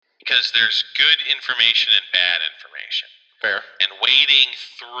because there's good information and bad information. Fair. And wading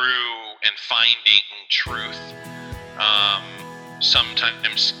through and finding truth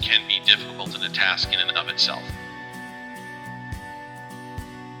sometimes can be difficult in a task in and of itself.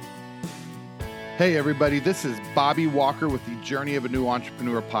 Hey everybody, this is Bobby Walker with the Journey of a New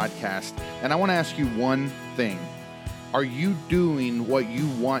Entrepreneur podcast, and I want to ask you one thing. Are you doing what you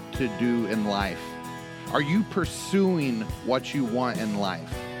want to do in life? Are you pursuing what you want in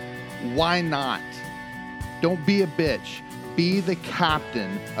life? Why not? Don't be a bitch. Be the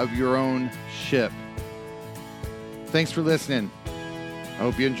captain of your own ship. Thanks for listening. I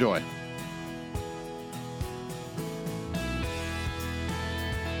hope you enjoy.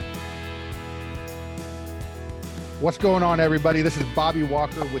 What's going on, everybody? This is Bobby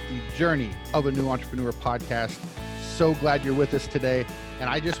Walker with the Journey of a New Entrepreneur podcast. So glad you're with us today.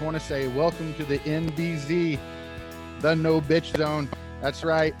 And I just want to say welcome to the NBZ, the No Bitch Zone. That's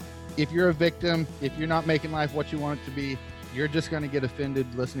right. If you're a victim, if you're not making life what you want it to be, you're just going to get offended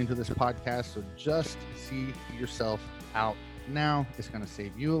listening to this podcast. So just see yourself out now. It's going to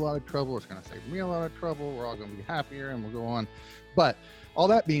save you a lot of trouble. It's going to save me a lot of trouble. We're all going to be happier and we'll go on. But all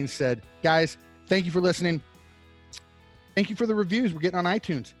that being said, guys, thank you for listening. Thank you for the reviews we're getting on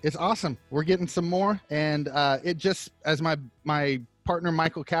iTunes. It's awesome. We're getting some more. And it just, as my partner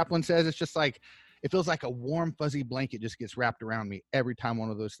Michael Kaplan says, it's just like, it feels like a warm, fuzzy blanket just gets wrapped around me every time one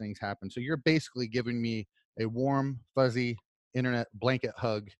of those things happens. So you're basically giving me a warm, fuzzy internet blanket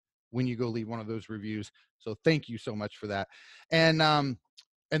hug when you go leave one of those reviews. So thank you so much for that. And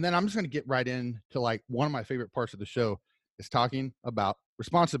then I'm just going to get right into like one of my favorite parts of the show is talking about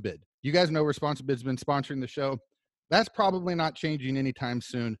ResponsiBid. You guys know ResponsiBid's been sponsoring the show. That's probably not changing anytime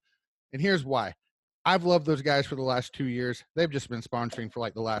soon. And here's why. I've loved those guys for the last 2 years. They've just been sponsoring for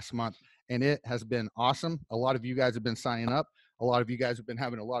like the last month, and it has been awesome. A lot of you guys have been signing up. A lot of you guys have been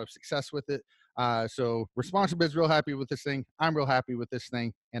having a lot of success with it. So ResponsiBid's real happy with this thing. I'm real happy with this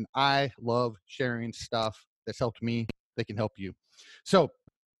thing, and I love sharing stuff that's helped me that can help you. So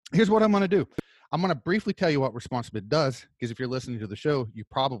here's what I'm going to do. I'm going to briefly tell you what ResponsiBid does, because if you're listening to the show, you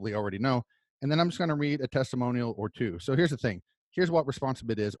probably already know. And then I'm just going to read a testimonial or two. So here's the thing. Here's what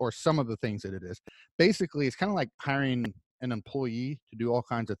ResponsiBid is, or some of the things that it is. Basically, it's kind of like hiring an employee to do all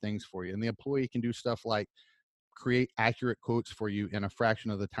kinds of things for you. And the employee can do stuff like create accurate quotes for you in a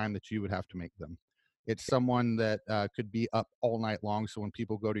fraction of the time that you would have to make them. It's someone that could be up all night long. So when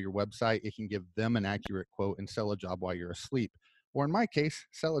people go to your website, it can give them an accurate quote and sell a job while you're asleep. Or in my case,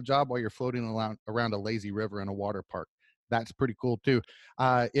 sell a job while you're floating around a lazy river in a water park. That's pretty cool too.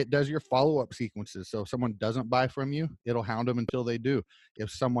 It does your follow-up sequences. So if someone doesn't buy from you, it'll hound them until they do.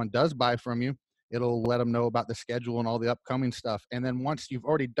 If someone does buy from you, it'll let them know about the schedule and all the upcoming stuff. And then once you've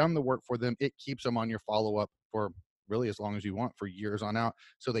already done the work for them, it keeps them on your follow-up for really as long as you want, for years on out.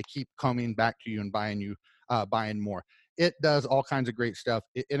 So they keep coming back to you and buying more. It does all kinds of great stuff.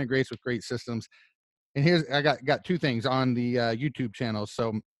 It integrates with great systems. And here's, I got two things on the YouTube channel.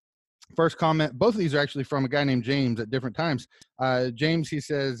 So first comment, both of these are actually from a guy named James at different times. James, he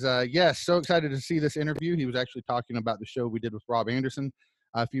says, yes, so excited to see this interview. He was actually talking about the show we did with Rob Anderson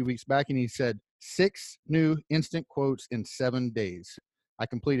a few weeks back, and he said, 6 new instant quotes in 7 days. I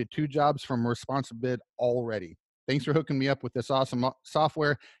completed 2 jobs from ResponsiBid already. Thanks for hooking me up with this awesome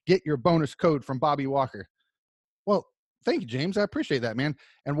software. Get your bonus code from Bobby Walker. Well, thank you, James. I appreciate that, man.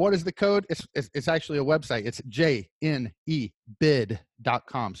 And what is the code? It's actually a website. It's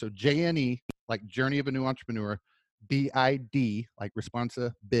jnebid.com. So JNE, like Journey of a New Entrepreneur, BID, like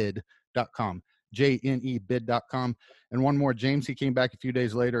ResponsiBid.com, jnebid.com. And one more, James, he came back a few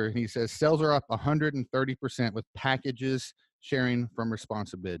days later and he says, sales are up 130% with packages sharing from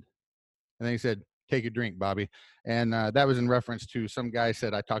ResponsiBid. And then he said, take a drink, Bobby. And that was in reference to some guy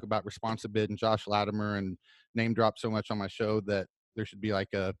said I talk about ResponsiBid and Josh Latimer and name drop so much on my show that there should be like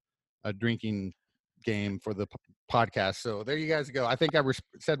a drinking game for the podcast. So there you guys go. I think I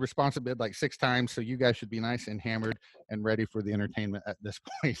said ResponsiBid like 6 times. So you guys should be nice and hammered and ready for the entertainment at this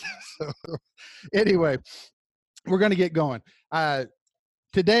point. So anyway, we're going to get going.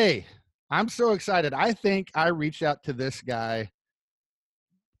 Today, I'm so excited. I think I reached out to this guy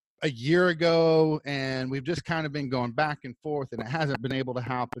a year ago, and we've just kind of been going back and forth, and it hasn't been able to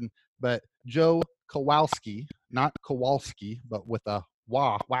happen. But Joe Kowalski, not Kowalski, but with a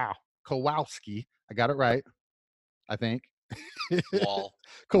wow, Kowalski. I got it right, I think.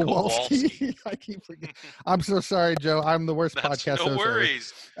 Kowalski. I keep forgetting. I'm so sorry, Joe. I'm the worst podcast host. No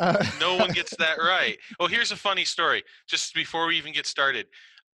worries. No one gets that right. Well, here's a funny story. Just before we even get started,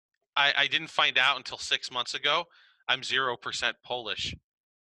 I didn't find out until 6 months ago. I'm 0% Polish.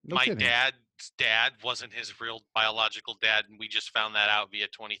 No My kidding. dad dad wasn't his real biological dad, and we just found that out via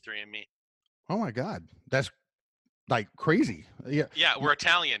 23andMe. Oh my God, that's like crazy. Yeah. Yeah, we're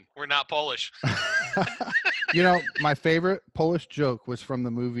Italian. We're not Polish. My favorite Polish joke was from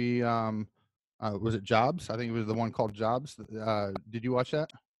the movie. Was it Jobs? I think it was the one called Jobs. Did you watch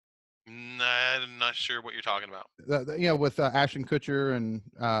that? I'm not sure what you're talking about. With Ashton Kutcher and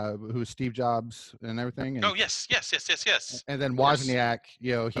who's Steve Jobs and everything. And, oh yes. And then Of course. Wozniak,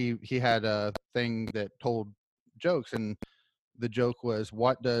 he had a thing that told jokes, and the joke was,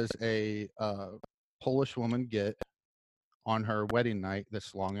 "What does a Polish woman get on her wedding night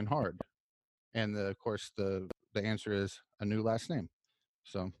that's long and hard?" And of course, the answer is a new last name.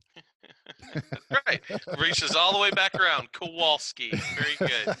 So Right. Reaches all the way back around. Kowalski. Very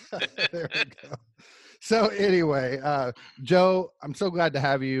good. there we go. So anyway, Joe, I'm so glad to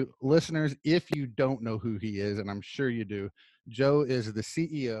have you. Listeners, if you don't know who he is, and I'm sure you do, Joe is the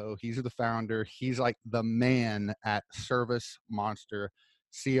CEO. He's the founder. He's like the man at Service Monster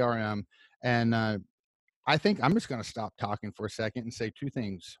CRM. And I think I'm just going to stop talking for a second and say two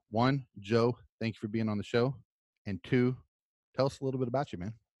things. One, Joe, thank you for being on the show. And two, tell us a little bit about you,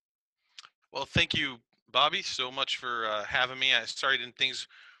 man. Well, thank you, Bobby, so much for having me. Sorry didn't things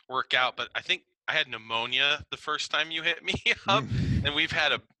work out, but I think I had pneumonia the first time you hit me up, and we've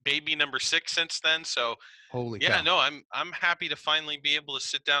had a baby number 6 since then. So Holy yeah, cow. no, I'm happy to finally be able to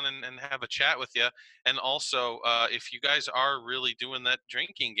sit down and have a chat with you. And also, if you guys are really doing that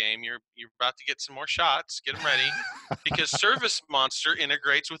drinking game, you're about to get some more shots. Get them ready, because Service Monster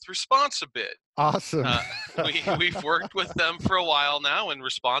integrates with Responsibid. Awesome. We've worked with them for a while now, and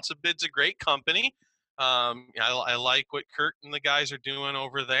Responsibid's a great company. I like what Kurt and the guys are doing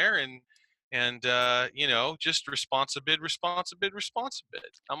over there, and just Responsibid.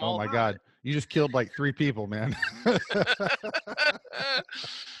 I'm Oh all my about God. it. You just killed like 3 people, man.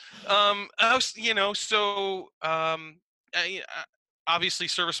 Obviously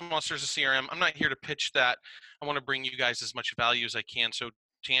Service Monster is a CRM. I'm not here to pitch that. I want to bring you guys as much value as I can. So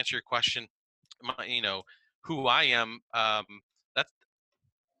to answer your question, who I am, that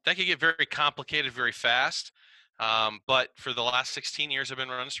could get very complicated very fast. But for the last 16 years, I've been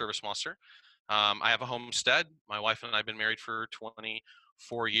running Service Monster. I have a homestead. My wife and I have been married for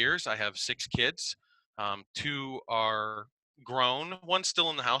 24 years. I have 6 kids. 2 are grown. One's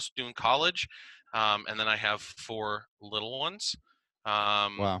still in the house doing college. And then I have 4 little ones.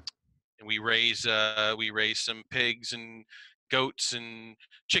 Wow. And we raise some pigs and goats and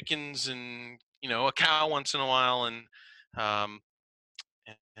chickens and a cow once in a while, and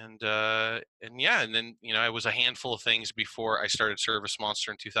then it was a handful of things before I started Service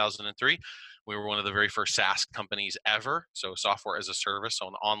Monster in 2003. We were one of the very first SaaS companies ever, so software as a service, so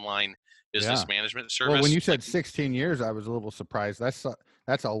an online business management service. Well, when you said 16 years, I was a little surprised. That's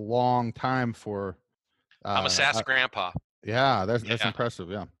a long time for. I'm a SaaS grandpa. Yeah, that's impressive.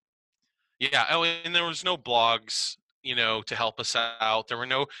 Yeah. Yeah. Oh, and there was no blogs, to help us out. There were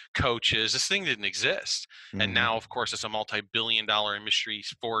no coaches. This thing didn't exist. Mm-hmm. And now, of course, it's a multi-billion-dollar industry.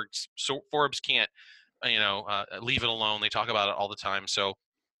 Forbes can't, leave it alone. They talk about it all the time. So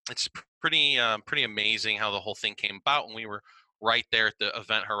it's pretty amazing how the whole thing came about. And we were right there at the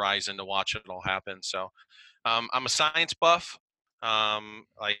event horizon to watch it all happen. So I'm a science buff.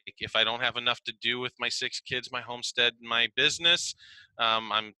 Like if I don't have enough to do with my 6 kids, my homestead, my business,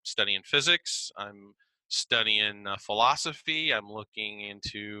 I'm studying physics. I'm studying philosophy. I'm looking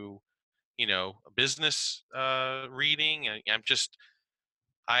into, business reading.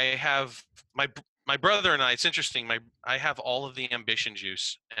 I have my brother and I. It's interesting. I have all of the ambition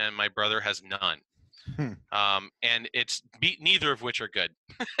juice, and my brother has none. And it's neither of which are good.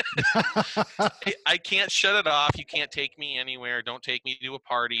 I can't shut it off. You can't take me anywhere. Don't take me to a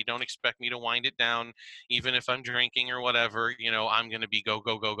party. Don't expect me to wind it down, even if I'm drinking or whatever. I'm going to be go.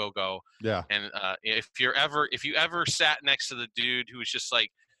 Yeah. And if you ever sat next to the dude who was just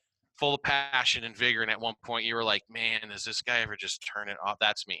like full of passion and vigor, and at one point you were like, man, does this guy ever just turn it off?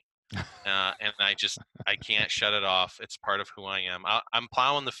 That's me. And I can't shut it off. It's part of who I am. I'm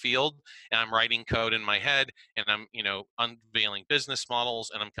plowing the field, and I'm writing code in my head, and I'm unveiling business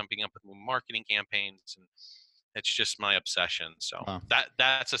models, and I'm coming up with new marketing campaigns, and it's just my obsession. So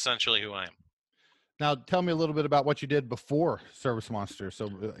that's essentially who I am. Now tell me a little bit about what you did before Service Monster. So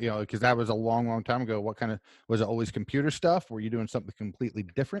because that was a long time ago. What kind of, was it always computer stuff? Were you doing something completely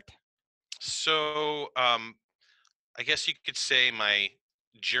different? So I guess you could say my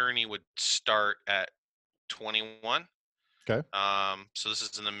journey would start at 21. Okay. So this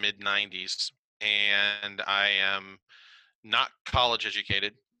is in the mid 90s, and I am not college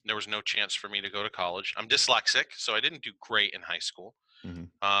educated. There was no chance for me to go to college. I'm dyslexic, so I didn't do great in high school. Mm-hmm.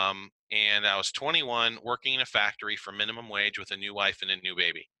 and I was 21, working in a factory for minimum wage with a new wife and a new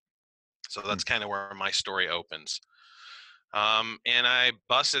baby. So that's kind of where my story opens. And I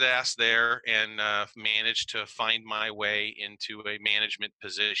busted ass there and managed to find my way into a management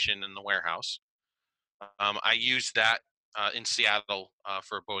position in the warehouse. I used that in Seattle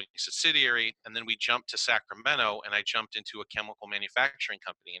for a Boeing subsidiary, and then we jumped to Sacramento, and I jumped into a chemical manufacturing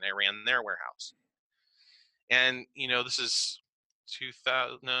company, and I ran their warehouse. And this is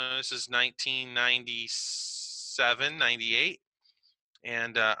 2000. No, this is 1997, 98,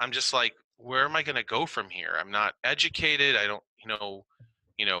 and I'm just like, where am I going to go from here? I'm not educated. I don't,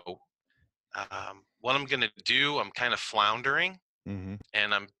 you know, what I'm going to do. I'm kind of floundering, and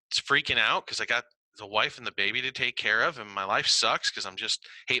I'm freaking out because I got the wife and the baby to take care of, and my life sucks because I'm just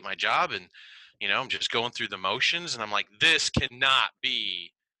hate my job, and I'm just going through the motions, and I'm like, this cannot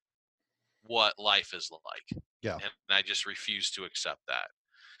be what life is like. Yeah. And I just refuse to accept that.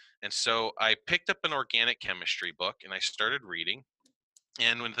 And so I picked up an organic chemistry book and I started reading.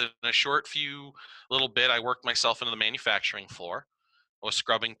 And within a short few little bit, I worked myself into the manufacturing floor. I was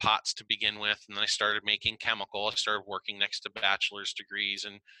scrubbing pots to begin with, and then I started making chemical. I started working next to bachelor's degrees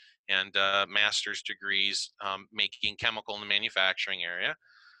and master's degrees, making chemical in the manufacturing area.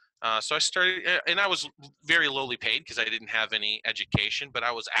 So I started, and I was very lowly paid because I didn't have any education, but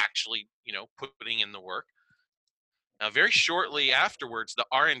I was actually, putting in the work. Very shortly afterwards, the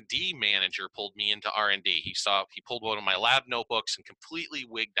R&D manager pulled me into R&D. He pulled one of my lab notebooks and completely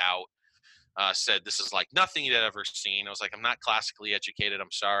wigged out. Said this is like nothing he'd ever seen. I was like, I'm not classically educated.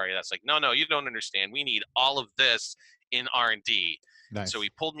 I'm sorry. That's like, no, you don't understand. We need all of this in R&D. Nice. So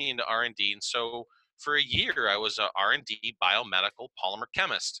he pulled me into R&D, and so for a year I was a R&D biomedical polymer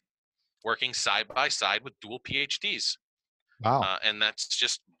chemist, working side by side with dual PhDs. Wow. And that's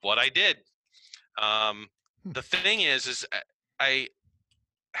just what I did. The thing is I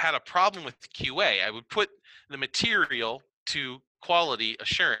had a problem with QA. I would put the material to quality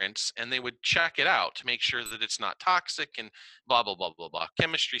assurance and they would check it out to make sure that it's not toxic and blah, blah, blah, blah, blah,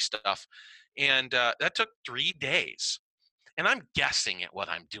 chemistry stuff. And that took 3 days. And I'm guessing at what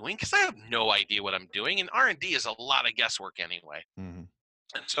I'm doing because I have no idea what I'm doing. And R&D is a lot of guesswork anyway. Mm-hmm.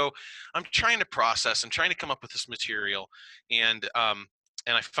 And so I'm trying to process, I'm trying to come up with this material. And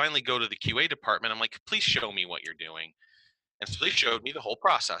I finally go to the QA department. I'm like, please show me what you're doing. And so they showed me the whole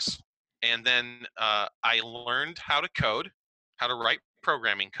process. And then I learned how to code, how to write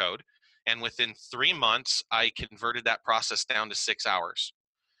programming code. And within 3 months, I converted that process down to 6 hours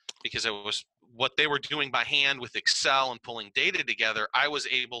because it was what they were doing by hand with Excel and pulling data together. I was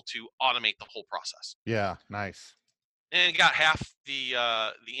able to automate the whole process. Yeah, nice. And got half the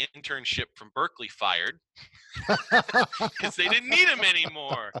internship from Berkeley fired because they didn't need him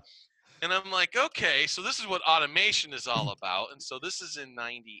anymore. And I'm like, okay, so this is what automation is all about. And so this is in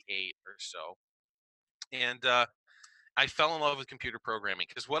 98 or so. And I fell in love with computer programming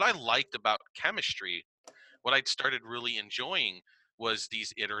because what I liked about chemistry, what I'd started really enjoying was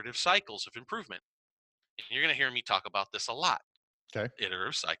these iterative cycles of improvement. And you're going to hear me talk about this a lot. Okay.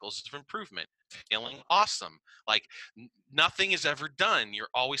 Iterative cycles of improvement. Feeling awesome. Like nothing is ever done. You're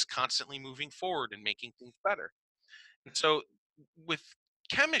always constantly moving forward and making things better. And so with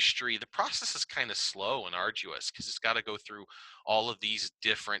chemistry, the process is kind of slow and arduous because it's got to go through all of these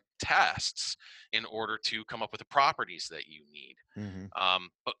different tests in order to come up with the properties that you need. Mm-hmm.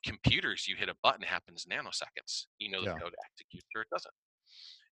 But computers, you hit a button, it happens in nanoseconds. The code executes or it doesn't.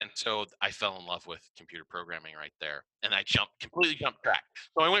 And so I fell in love with computer programming right there. And I completely jumped track.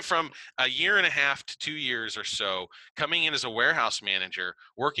 So I went from a year and a half to 2 years or so, coming in as a warehouse manager,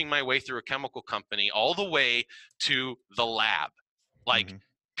 working my way through a chemical company, all the way to the lab. Like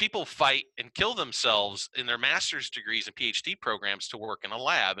people fight and kill themselves in their master's degrees and PhD programs to work in a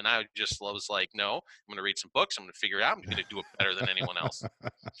lab. And I just was like, no, I'm going to read some books. I'm going to figure it out. I'm going to do it better than anyone else.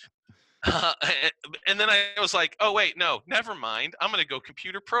 And then I was like, oh, wait, no, never mind. I'm going to go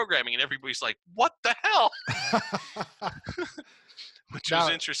computer programming. And everybody's like, what the hell? Which was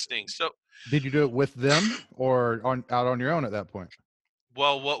interesting. So did you do it with them or out on your own at that point?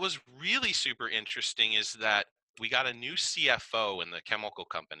 Well, what was really super interesting is that we got a new CFO in the chemical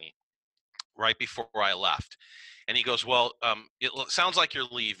company right before I left. And he goes, well, it sounds like you're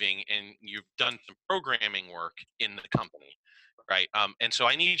leaving and you've done some programming work in the company. Right. And so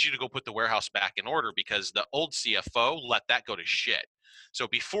I need you to go put the warehouse back in order because the old CFO let that go to shit. So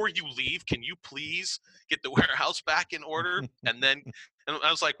before you leave, can you please get the warehouse back in order? And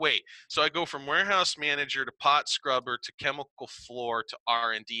I was like, wait, so I go from warehouse manager to pot scrubber to chemical floor to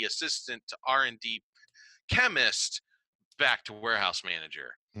R&D assistant to R&D chemist back to warehouse manager.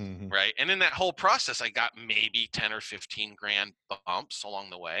 Mhm. right? And in that whole process, I got maybe 10 or 15 grand bumps along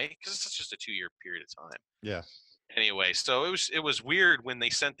the way because it's just a 2-year period of time. Yeah. Anyway, so it was weird when they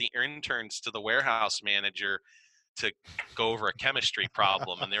sent the interns to the warehouse manager to go over a chemistry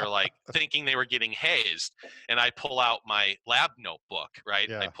problem, and they were like thinking they were getting hazed, and I pull out my lab notebook, right?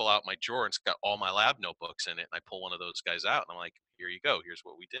 I Yeah. pull out my drawer, and it's got all my lab notebooks in it, and I pull one of those guys out, and I'm like, here you go, here's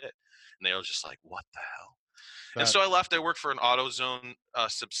what we did. And they were just like, what the hell? And That so I left. I worked for an AutoZone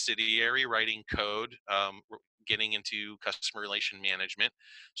subsidiary, writing code, getting into customer relation management,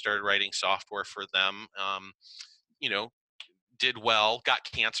 started writing software for them. You know, did well, got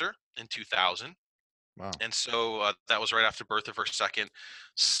cancer in 2000. wow. And so that was right after birth of her second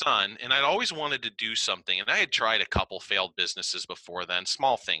son. And I'd always wanted to do something. And I had tried a couple failed businesses before then,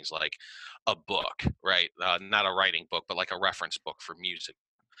 small things like a book, right? Not a writing book, but like a reference book for music.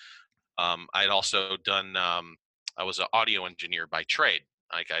 I'd also done, I was an audio engineer by trade.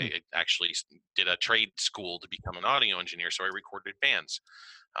 Like Hmm. I actually did a trade school to become an audio engineer. So I recorded bands.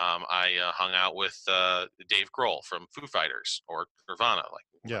 I hung out with Dave Grohl from Foo Fighters or Nirvana, like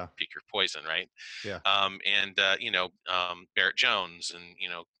Yeah. Pick Your Poison, right? Yeah. And Barrett Jones, and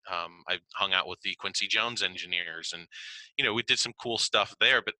I hung out with the Quincy Jones engineers, and we did some cool stuff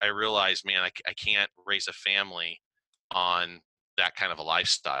there. But I realized, man, I can't raise a family on that kind of a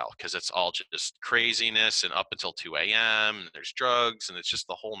lifestyle because it's all just craziness and up until 2 a.m. and there's drugs and it's just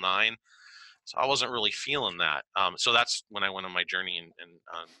the whole nine. So I wasn't really feeling that. So that's when I went on my journey and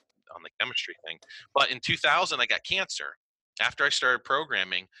on the chemistry thing. But in 2000, I got cancer. After I started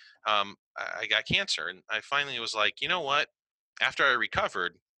programming, I got cancer, and I finally was like, you know what? After I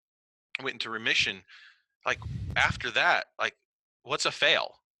recovered, I went into remission. Like after that, like, what's a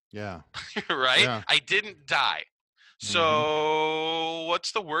fail, Yeah. right? Yeah. I didn't die. Mhm. So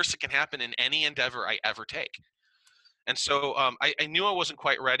what's the worst that can happen in any endeavor I ever take? And so I knew I wasn't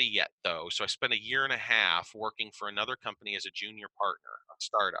quite ready yet, though. So I spent a year and a half working for another company as a junior partner, a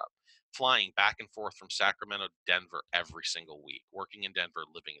startup, flying back and forth from Sacramento to Denver every single week, working in Denver,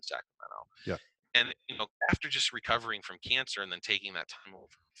 living in Sacramento. Yeah. And after just recovering from cancer and then taking that time over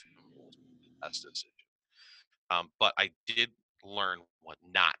from family was the best decision. But I did learn what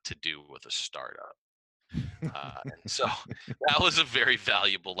not to do with a startup. And so that was a very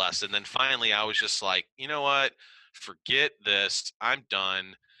valuable lesson. Then finally, I was just like, you know what? Forget this. I'm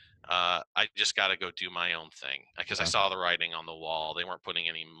done. I just got to go do my own thing because I Yeah. saw the writing on the wall. They weren't putting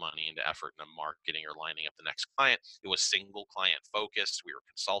any money into effort into marketing or lining up the next client. It was single client focused. We were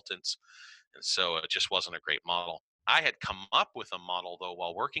consultants. And so it just wasn't a great model. I had come up with a model though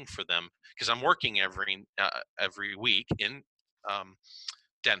while working for them because I'm working every week in um,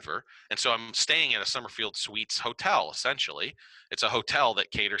 Denver. And so I'm staying at a Summerfield Suites hotel, essentially. It's a hotel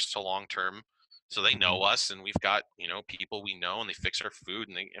that caters to long term. So they know Mhm. us, and we've got, people we know, and they fix our food.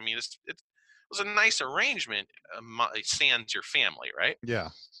 And it was a nice arrangement, sans your family, right? Yeah.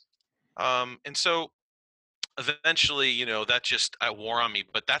 And so eventually, that just wore on me.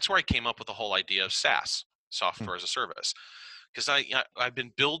 But that's where I came up with the whole idea of SaaS, Hmm. software as a service, because I've been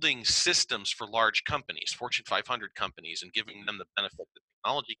building systems for large companies, Fortune 500 companies, and giving them the benefit that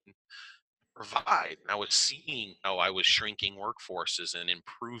technology can provide. And I was seeing how I was shrinking workforces and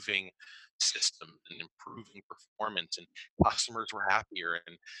improving systems and improving performance, and customers were happier.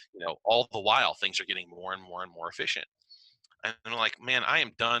 And all the while things are getting more and more and more efficient. And I'm like, man, I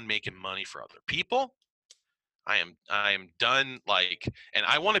am done making money for other people. I am done, like, and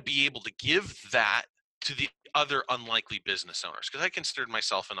I want to be able to give that to the other unlikely business owners, because I considered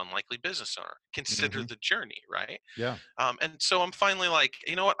myself an unlikely business owner. Consider Mhm. the journey, right? Yeah. And so I'm finally like,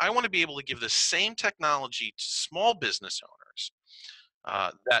 you know what? I want to be able to give the same technology to small business owners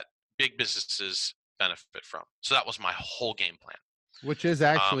that big businesses benefit from. So that was my whole game plan. Which is Um,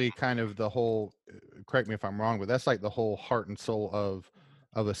 actually kind of the whole, correct me if I'm wrong, but that's like the whole heart and soul of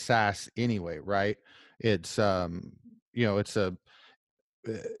a SaaS anyway, right? It's it's a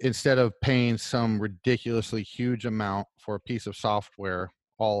instead of paying some ridiculously huge amount for a piece of software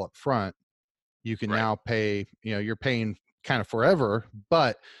all up front, you can right. now pay, you're paying kind of forever,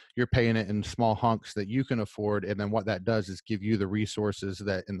 but you're paying it in small hunks that you can afford. And then what that does is give you the resources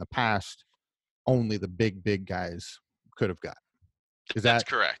that in the past only the big guys could have got. Is That's that,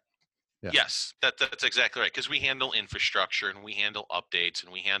 correct. yeah. Yes, that's exactly right. Because we handle infrastructure and we handle updates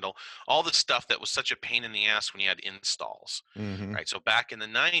and we handle all the stuff that was such a pain in the ass when you had installs, Hmm. right? So back in the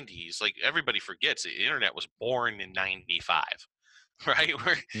 '90s, like everybody forgets, the internet was born in '95, right?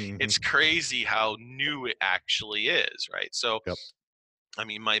 Where Hmm. it's crazy how new it actually is, right? So Yep. I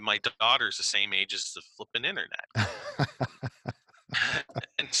mean, my daughter's the same age as the flipping internet.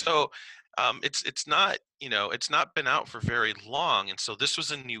 And so It's not, it's not been out for very long, and so this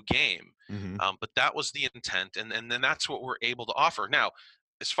was a new game. Mm-hmm. But that was the intent, and then that's what we're able to offer now.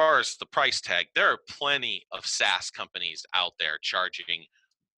 As far as the price tag, there are plenty of SaaS companies out there charging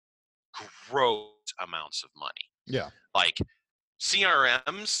gross amounts of money, Yeah. like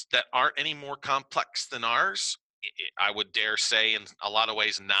CRMs that aren't any more complex than ours. I would dare say, in a lot of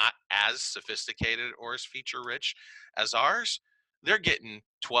ways, not as sophisticated or as feature rich as ours. They're getting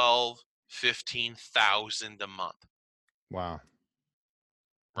 12, 15,000 a month, Wow.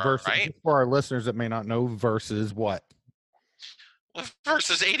 Versus, right? just for our listeners that may not know, versus what?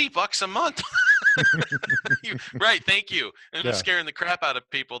 Versus $80 a month. Right. Thank you. And Yeah. scaring the crap out of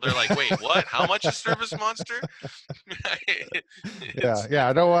people. They're like, wait, what? How much is Service Monster? Yeah. It's, Yeah.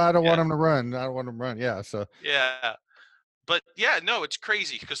 I don't want yeah. them to run. I don't want them to run. Yeah. So, Yeah. But yeah, no, it's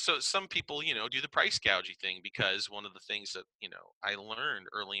crazy because some people, do the price gouging thing, because one of the things that, I learned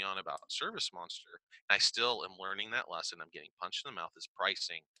early on about Service Monster, and I still am learning that lesson, I'm getting punched in the mouth, is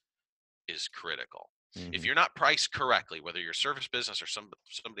pricing is critical. If mm-hmm. you're not priced correctly, whether you're a service business or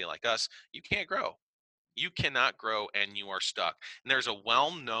somebody like us, you can't grow. You cannot grow, and you are stuck. And there's a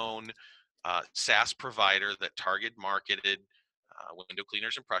well-known SaaS provider that Target marketed window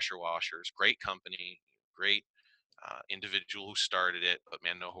cleaners and pressure washers. Great company, great individual who started it, but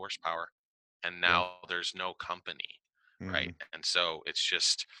man, no horsepower. And Yeah. now there's no company, Mm-hmm. right? And so it's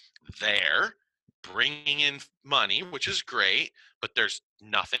just there bringing in money, which is great, but there's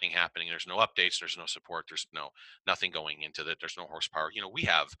nothing happening. There's no updates. There's no support. There's nothing going into that. There's no horsepower. We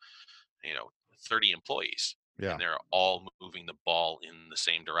have, you know, 30 employees, Yeah. and they're all moving the ball in the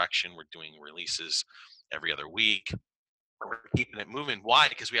same direction. We're doing releases every other week. We're keeping it moving. Why?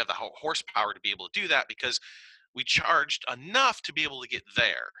 Because we have the horsepower to be able to do that, because we charged enough to be able to get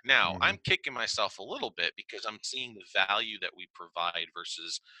there. Now, Mm-hmm. I'm kicking myself a little bit because I'm seeing the value that we provide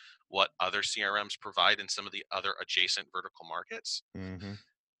versus what other CRMs provide in some of the other adjacent vertical markets. Mm-hmm.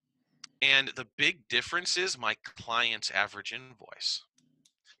 And the big difference is my client's average invoice.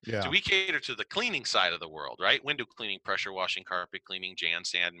 So Yeah. we cater to the cleaning side of the world, right? Window cleaning, pressure washing, carpet cleaning, Jan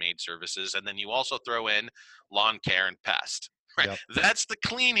sand, maid services, and then you also throw in lawn care and pest, right? Yep. That's the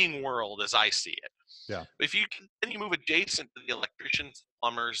cleaning world as I see it. Yeah. If you then you move adjacent to the electricians,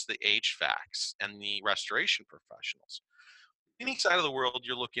 plumbers, the HVACs, and the restoration professionals. Any side of the world,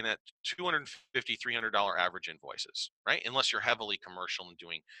 you're looking at $250, $300 average invoices, right? Unless you're heavily commercial and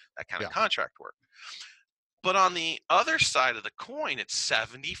doing that kind of Yeah. contract work. But on the other side of the coin, it's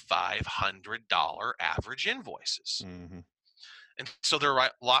 $7,500 average invoices. Mm-hmm. And so they're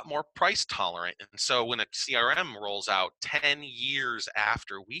a lot more price tolerant. And so when a CRM rolls out 10 years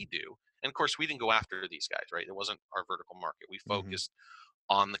after we do, and of course, we didn't go after these guys, right? It wasn't our vertical market. We Mm-hmm. focused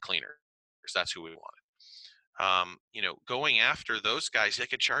on the cleaners. That's who we wanted. Going after those guys, they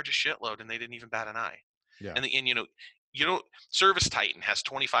could charge a shitload and they didn't even bat an eye. Yeah. And Service Titan has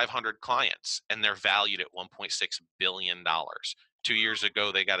 2,500 clients and they're valued at $1.6 billion. 2 years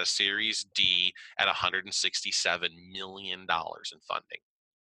ago, they got a Series D at $167 million in funding.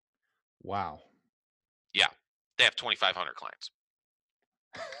 Wow. Yeah, they have 2,500 clients.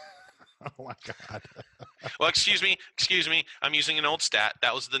 Oh my God. Well, excuse me. I'm using an old stat.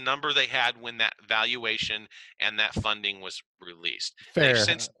 That was the number they had when that valuation and that funding was released. Fair. They've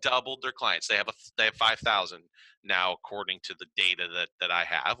since doubled their clients. They have 5,000 now, according to the data that I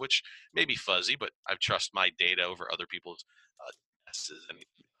have, which may be fuzzy, but I trust my data over other people's guesses.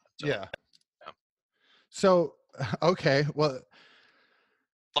 So, Yeah. yeah. So, okay. Well,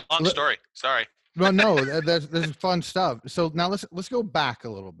 Long story. Sorry. well, no, there's fun stuff. So now let's go back a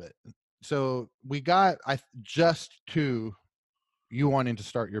little bit. So we got just to you wanting to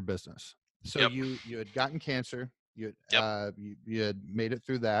start your business. So Yep. you had gotten cancer. You Yep. you had made it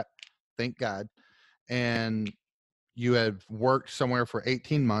through that, thank God, and you had worked somewhere for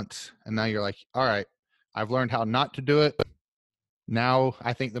 18 months, and now you're like, all right, I've learned how not to do it. Now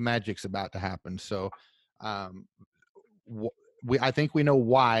I think the magic's about to happen. So, I think we know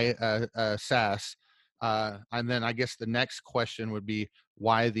why SaaS. And then I guess the next question would be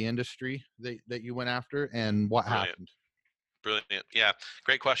why the industry that you went after and what happened. Brilliant. Yeah,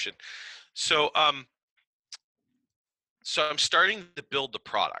 great question. So I'm starting to build the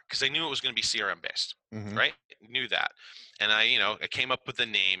product because I knew it was going to be CRM based, Mm-hmm. right? Knew that, and I came up with a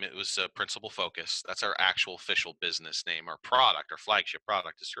name. It was Principal Focus. That's our actual official business name. Our product, our flagship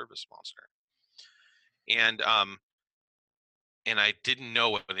product, is Service Monster. And I didn't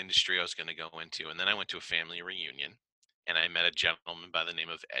know what industry I was going to go into. And then I went to a family reunion, and I met a gentleman by the name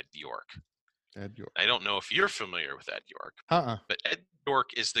of Ed York. Ed York. I don't know if you're familiar with Ed York, but Ed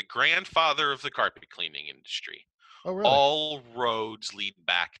York is the grandfather of the carpet cleaning industry. Oh, really? All roads lead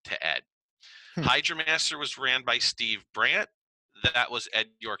back to Ed. HydroMaster was ran by Steve Brandt. That was Ed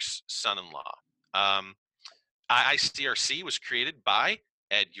York's son-in-law. IICRC was created by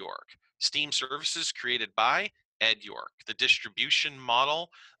Ed York. Steam Services created by Ed York. The distribution model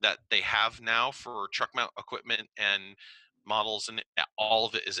that they have now for truck mount equipment and models and all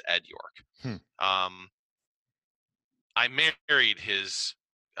of it is Ed York. I married his,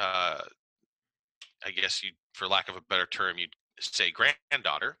 I guess you, for lack of a better term, you'd say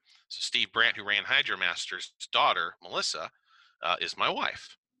granddaughter. So Steve Brandt, who ran HydroMaster's daughter, Melissa, is my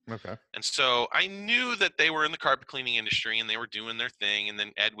wife. Okay. And so I knew that they were in the carpet cleaning industry and they were doing their thing. And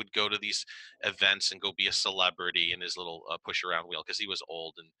then Ed would go to these events and go be a celebrity in his little push around wheel because he was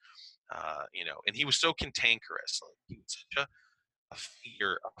old and, and he was so cantankerous. Like, he was such a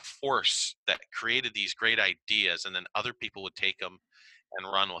figure, a force that created these great ideas, and then other people would take them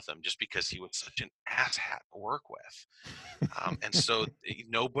and run with them just because he was such an asshat to work with. And so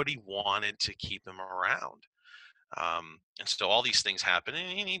nobody wanted to keep him around. And so all these things happened,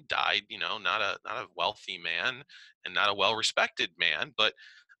 and he died, not a wealthy man and not a well-respected man, but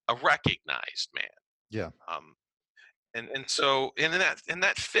a recognized man. Yeah. And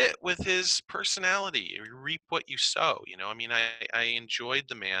that fit with his personality. You reap what you sow. I enjoyed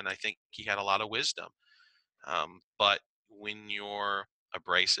the man. I think he had a lot of wisdom. But when you're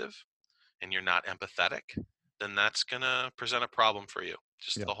abrasive and you're not empathetic, then that's gonna present a problem for you.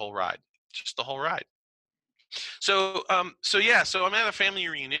 The whole ride. Just the whole ride. So I'm at a family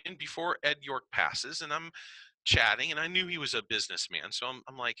reunion before Ed York passes, and I'm chatting, and I knew he was a businessman. So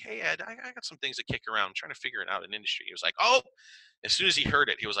I'm like, hey, Ed, I got some things to kick around. I'm trying to figure it out in industry. He was like, oh, as soon as he heard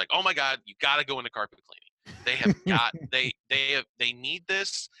it, he was like, oh my God, you got to go into carpet cleaning. They have got, they need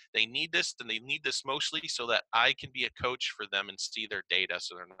this, and they need this mostly so that I can be a coach for them and see their data.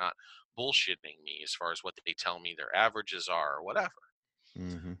 So they're not bullshitting me as far as what they tell me their averages are or whatever.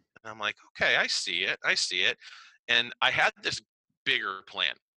 Mm-hmm. And I'm like, okay, I see it. And I had this bigger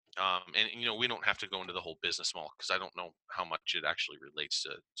plan. And we don't have to go into the whole business model because I don't know how much it actually relates to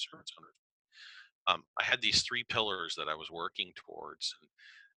service owners. I had these 3 pillars that I was working towards,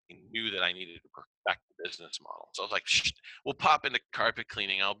 and knew that I needed to perfect the business model. So I was like, we'll pop into carpet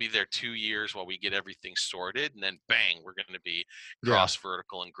cleaning. I'll be there 2 years while we get everything sorted, and then bang, we're going to be cross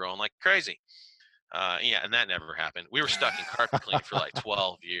vertical and growing like crazy. And that never happened. We were stuck in carpet cleaning for like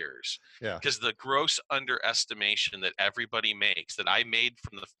 12 years. Yeah. Because the gross underestimation that everybody makes, that I made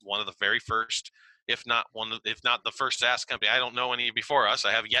from one of the very first, if not the first SaaS company. I don't know any before us.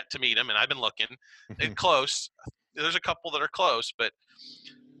 I have yet to meet them, and I've been looking. It's close. There's a couple that are close, but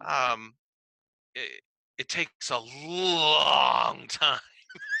it takes a long time.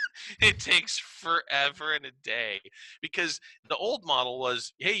 It takes forever and a day, because the old model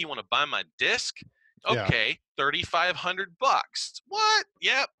was, hey, you want to buy my disc? Okay, $3,500. What?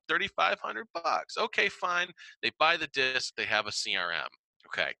 Yep, $3,500. Okay, fine. They buy the disc. They have a CRM.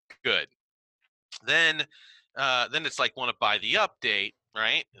 Okay, good. Then it's like, want to buy the update,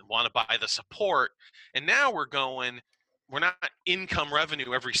 right? And want to buy the support. And now we're not income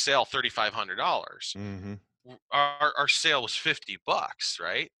revenue every sale $3,500. Mm-hmm. Our sale was $50,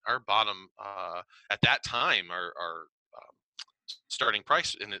 right? Our bottom at that time, our starting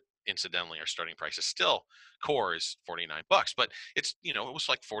price, and incidentally, our starting price is still core is $49, but it's it was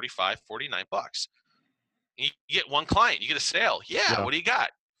like $45, $49. You get one client, you get a sale. Yeah. What do you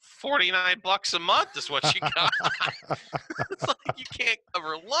got? $49 a month is what you got. It's like you can't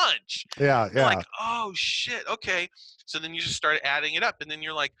cover lunch. Yeah. You're like, oh shit. Okay. So then you just start adding it up, and then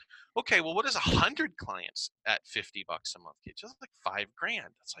you're like, okay, well, what is 100 clients at $50 a month? It's just like $5,000.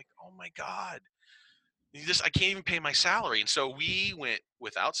 It's like, oh my God. I can't even pay my salary. And so we went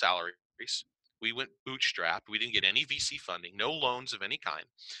without salaries. We went bootstrapped. We didn't get any VC funding, no loans of any kind.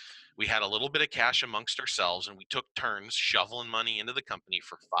 We had a little bit of cash amongst ourselves, and we took turns shoveling money into the company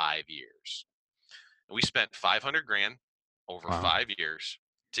for 5 years. And we spent $500,000 over 5 years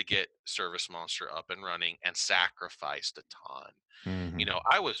to get Service Monster up and running, and sacrificed a ton. Mm-hmm.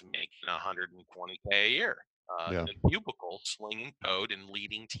 I was making $120K a year. In a cubicle, slinging code and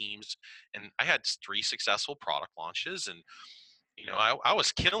leading teams, and I had 3 successful product launches, and I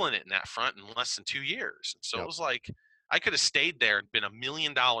was killing it in that front in less than 2 years. And so it was like I could have stayed there and been $1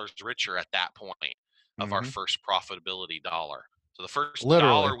 million richer at that point of our first profitability dollar. So the first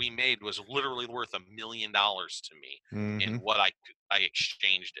dollar we made was literally worth $1 million to me in what I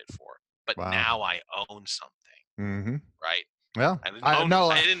exchanged it for. But now I own something, right? Well,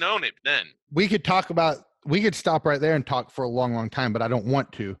 I didn't own it then. We could stop right there and talk for a long, long time, but I don't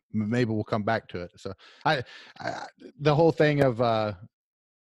want to. Maybe we'll come back to it. So the whole thing of,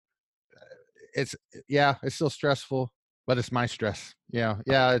 it's still stressful. but it's my stress. Yeah,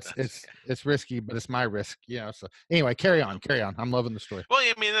 it's risky, but it's my risk. So anyway, carry on. I'm loving the story. Well,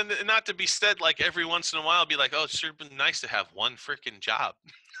 I mean, and not to be said, like every once in a while, be like, oh, it's sure been nice to have one freaking job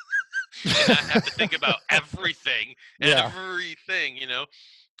and not have to think about everything, Yeah. everything,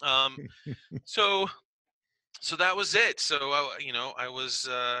 Um, so that was it. So I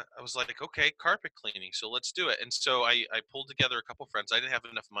was like, okay, carpet cleaning. So let's do it. And so I pulled together a couple friends. I didn't have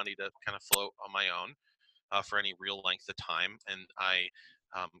enough money to kind of float on my own for any real length of time, and I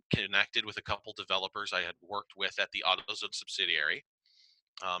connected with a couple developers I had worked with at the AutoZone subsidiary,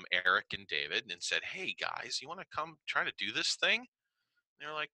 Eric and David, and said, hey guys, you want to come try to do this thing? And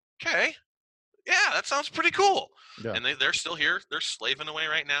they're like, okay, yeah, that sounds pretty cool. Yeah. And they're still here. They're slaving away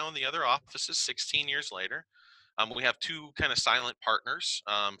right now in the other offices 16 years later. We have two kind of silent partners,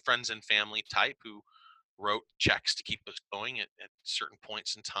 friends and family type, who wrote checks to keep us going at certain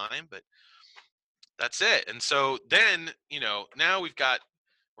points in time. But that's it. And so then, now we're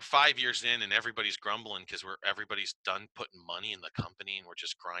 5 years in and everybody's grumbling because everybody's done putting money in the company and we're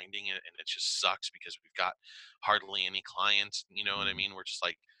just grinding it, and it just sucks because we've got hardly any clients. You know what I mean? We're just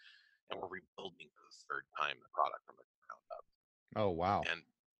like, and we're rebuilding for the third time the product from the ground up. Oh, wow. And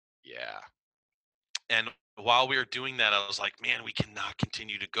yeah. And while we were doing that, I was like, man, we cannot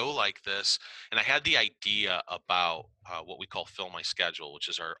continue to go like this. And I had the idea about what we call Fill My Schedule, which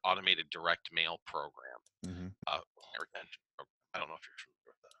is our automated direct mail program. Retention program. I don't know if you're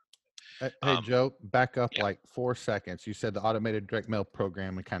familiar with that. Hey, Joe, back up like 4 seconds. You said the automated direct mail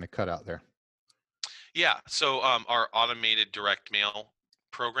program and kind of cut out there. Yeah. So our automated direct mail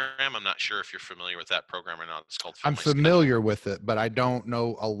program, I'm not sure if you're familiar with that program or not. It's called Fill I'm My familiar Schedule. with it, but I don't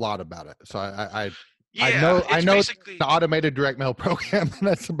know a lot about it. So I Yeah, I know basically the automated direct mail program.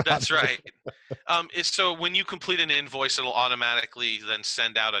 That's right. So when you complete an invoice, it'll automatically then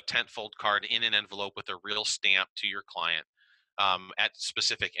send out a tentfold card in an envelope with a real stamp to your client at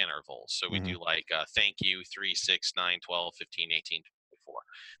specific intervals. So we do like thank you 3, 6, 9, 12, 15, 18, 24.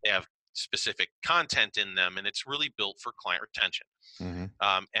 They have specific content in them, and it's really built for client retention.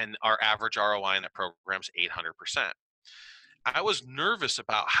 And our average ROI in that program is 800%. I was nervous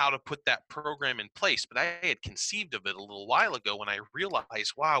about how to put that program in place, but I had conceived of it a little while ago when I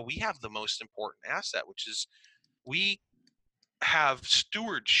realized, wow, we have the most important asset, which is we have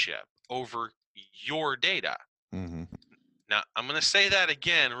stewardship over your data. Now, I'm going to say that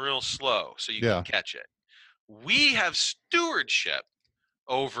again real slow so you can catch it. We have stewardship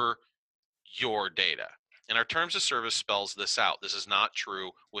over your data. And our terms of service spells this out. This is not true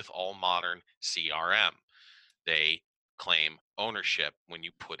with all modern CRM. They claim ownership when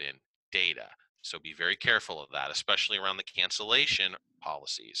you put in data. So be very careful of that, especially around the cancellation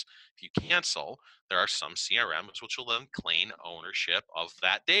policies. If you cancel, there are some CRMs which will then claim ownership of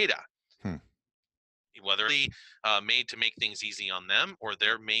that data. Whether they're made to make things easy on them or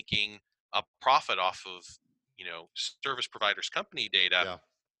they're making a profit off of, service providers' company data,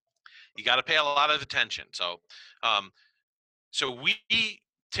 you got to pay a lot of attention. So we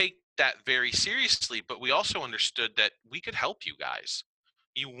take that very seriously, but we also understood that we could help you guys.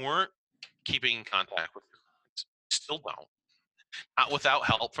 You weren't keeping in contact with your clients. Still don't. Not without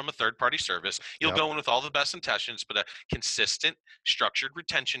help from a third-party service. You'll go in with all the best intentions, but a consistent, structured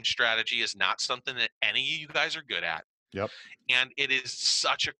retention strategy is not something that any of you guys are good at. And it is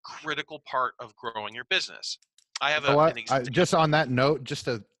such a critical part of growing your business. I have just on that note, just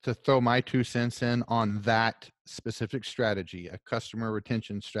to throw my 2 cents in on that specific strategy, a customer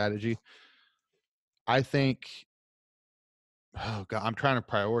retention strategy. I think, oh God, I'm trying to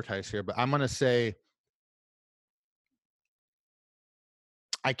prioritize here, but I'm going to say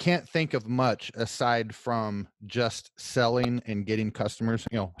I can't think of much aside from just selling and getting customers,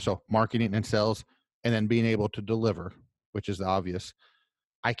 so marketing and sales, and then being able to deliver, which is obvious.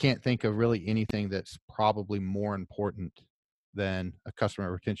 I can't think of really anything that's probably more important than a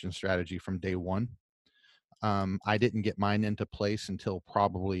customer retention strategy from day one. I didn't get mine into place until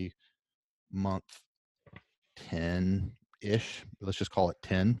probably month 10-ish. Let's just call it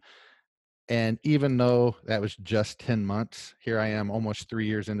 10. And even though that was just 10 months, here I am almost 3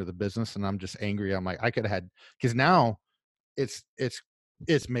 years into the business, and I'm just angry. I'm like, I could have had, because now it's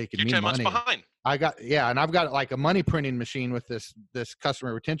making You're me 10 money. months behind. And I've got like a money printing machine with this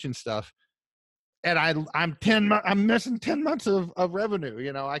customer retention stuff. And I'm missing 10 months of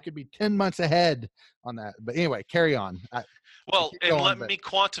revenue. I could be 10 months ahead on that. But anyway, carry on. Let me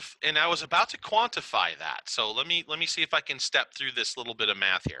quantify, and I was about to quantify that. So let me see if I can step through this little bit of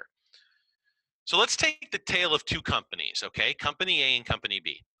math here. So let's take the tale of two companies, okay? Company A and Company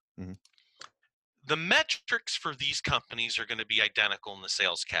B. The metrics for these companies are going to be identical in the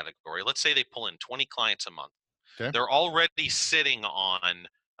sales category. Let's say they pull in 20 clients a month. Okay. They're already sitting on,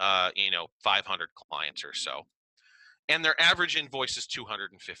 500 clients or so. And their average invoice is $250.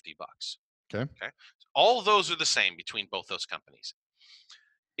 Okay. Okay. All those are the same between both those companies.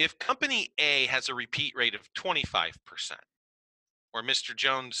 If company A has a repeat rate of 25%, where Mr.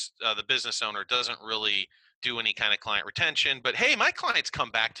 Jones, the business owner, doesn't really do any kind of client retention, but hey, my clients come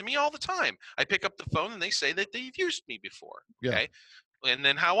back to me all the time. I pick up the phone and they say that they've used me before. Yeah. Okay. And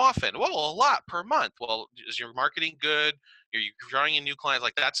then how often? Well, a lot per month. Well, is your marketing good? Are you drawing in new clients?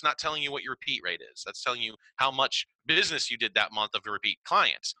 Like, that's not telling you what your repeat rate is. That's telling you how much business you did that month of your repeat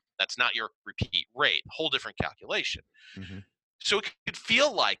clients. That's not your repeat rate. Whole different calculation. Mm-hmm. So it could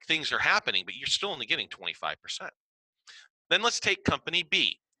feel like things are happening, but you're still only getting 25%. Then let's take company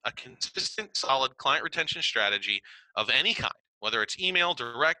B, a consistent, solid client retention strategy of any kind, whether it's email,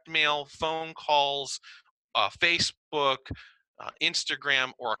 direct mail, phone calls, Facebook,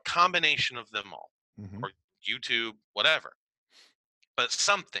 Instagram, or a combination of them all, Mm-hmm. or YouTube, whatever. But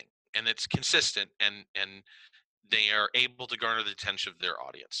something, and it's consistent, and they are able to garner the attention of their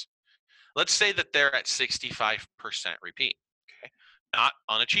audience. Let's say that they're at 65% repeat. Okay, not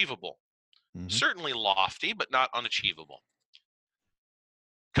unachievable. Mm-hmm. Certainly lofty, but not unachievable.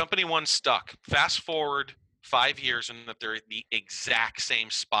 Company one stuck. Fast forward 5 years, and that they're the exact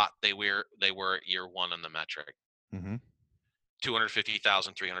same spot they were at year one on the metric. Mm-hmm. $250,000,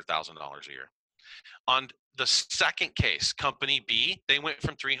 $300,000 a year. On the second case, company B, they went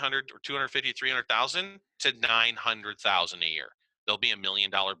from 300 or 250, 300,000 to 900,000 a year. They'll be $1 million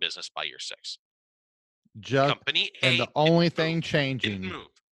business by year 6. Just Company and A the only didn't thing move. changing. Didn't move.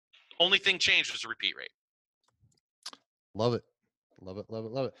 Only thing changed was the repeat rate. Love it. Love it. Love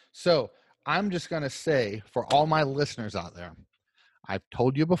it. Love it. So I'm just going to say for all my listeners out there, I've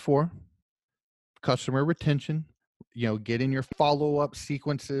told you before, customer retention, getting your follow-up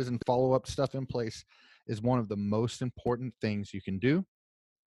sequences and follow-up stuff in place is one of the most important things you can do.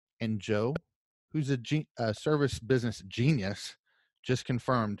 And Joe, who's a service business genius, just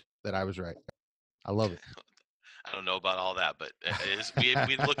confirmed that I was right. I love it. I don't know about all that, but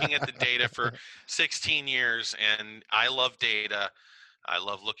we've been looking at the data for 16 years, and I love data. I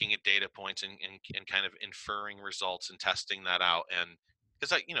love looking at data points and kind of inferring results and testing that out. And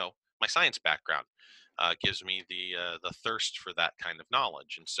because my science background gives me the thirst for that kind of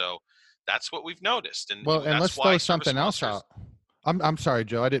knowledge, and so that's what we've noticed. And Well, and that's let's why throw something else out. I'm sorry,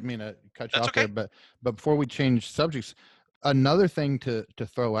 Joe. I didn't mean to cut you That's off okay. there, but before we change subjects, another thing to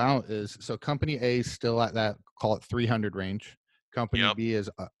throw out is, so company A is still at that, call it 300 range. Company Yep. B is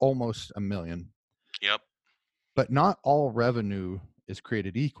almost $1 million. Yep. But not all revenue is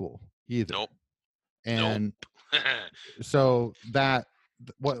created equal either. Nope. And nope. so that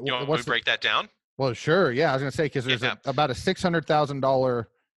You want me to break that down? Well, sure. Yeah, I was gonna say, because there's about a $600,000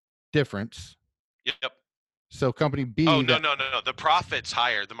 difference. Yep. So company B. Oh, no. The profit's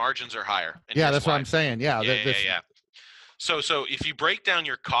higher. The margins are higher. Yeah, that's what I'm saying. Yeah. Yeah. So if you break down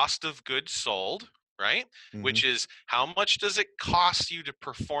your cost of goods sold, right, Mm-hmm. which is how much does it cost you to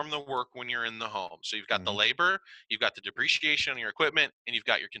perform the work when you're in the home? So you've got Mm-hmm. the labor, you've got the depreciation on your equipment, and you've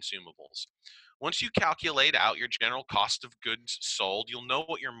got your consumables. Once you calculate out your general cost of goods sold, you'll know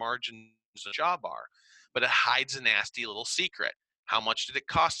what your margins of the job are. But it hides a nasty little secret. How much did it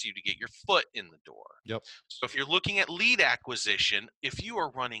cost you to get your foot in the door? Yep. So if you're looking at lead acquisition, if you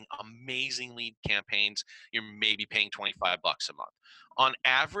are running amazing lead campaigns, you're maybe paying $25 a month. On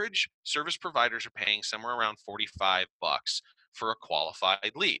average, service providers are paying somewhere around $45 for a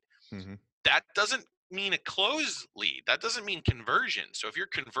qualified lead. Mm-hmm. That doesn't mean a closed lead. That doesn't mean conversion. So if you're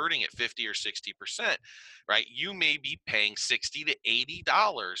converting at 50 or 60%, right, you may be paying $60 to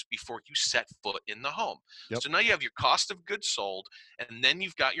 $80 before you set foot in the home. Yep. So now you have your cost of goods sold, and then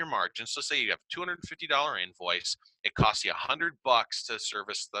you've got your margins. So say you have a $250 invoice. It costs you $100 to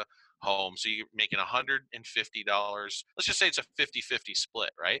service the home. So you're making $150. Let's just say it's a 50-50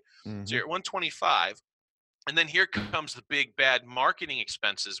 split, right? Mm-hmm. So you're at $125. And then here comes the big bad marketing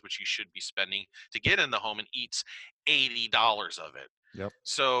expenses, which you should be spending to get in the home, and eats $80 of it. Yep.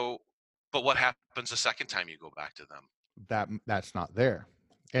 So, but what happens the second time you go back to them? That's not there.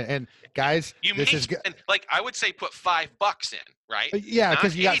 And guys, you may spend, like I would say, put $5 in, right? Yeah,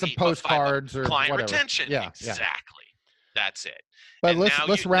 because you got some postcards or client whatever. retention. Yeah, exactly. Yeah. That's it. But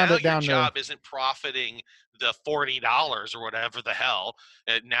let's round it down. Your job isn't profiting the $40 or whatever the hell.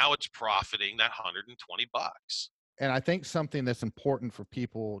 Now it's profiting that $120. And I think something that's important for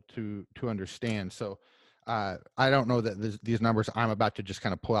people to understand. So I don't know that these numbers I'm about to just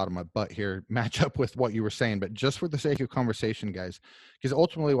kind of pull out of my butt here match up with what you were saying, but just for the sake of conversation, guys, because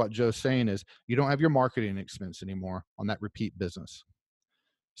ultimately what Joe's saying is you don't have your marketing expense anymore on that repeat business.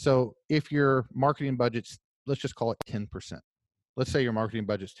 So if your marketing budget's let's just call it 10%. Let's say your marketing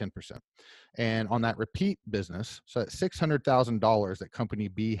budget's 10%. And on that repeat business, so that $600,000 that company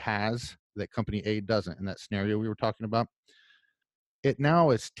B has, that company A doesn't, in that scenario we were talking about, it now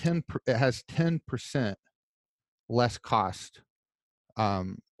is it has 10% less cost.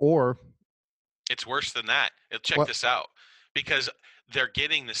 Or It's worse than that. Check what? this out, because they're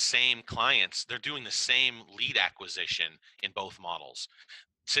getting the same clients. They're doing the same lead acquisition in both models.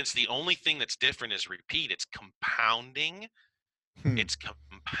 Since the only thing that's different is repeat, it's compounding. It's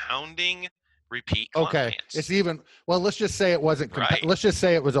compounding repeat Okay, clients. it's even. Well, let's just say it wasn't. Right. Let's just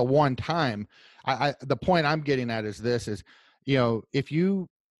say it was a one time. The point I'm getting at is this: is, if you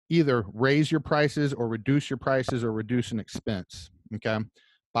either raise your prices or reduce your prices or reduce an expense, okay,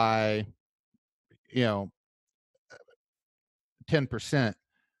 by 10%,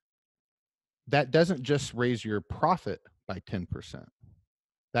 that doesn't just raise your profit by 10%.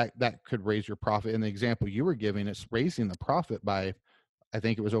 That could raise your profit. In the example you were giving, it's raising the profit by, I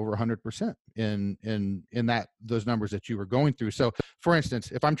think it was over 100% in that those numbers that you were going through. So, for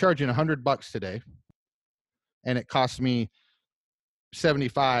instance, if I'm charging $100 today, and it costs me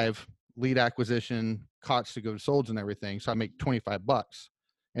 75 lead acquisition, costs to go to solds and everything, so I make $25,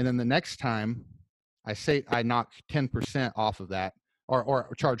 and then the next time I say I knock 10% off of that,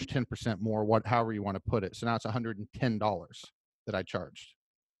 or charge 10% more, however you want to put it. So now it's $110 that I charged.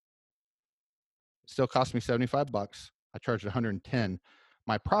 It still cost me $75. I charged 110.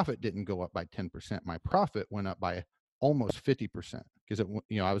 My profit didn't go up by 10%. My profit went up by almost 50%, because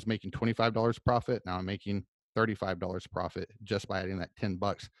I was making $25 profit. Now I'm making $35 profit just by adding that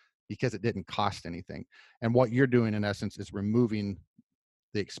 $10, because it didn't cost anything. And what you're doing in essence is removing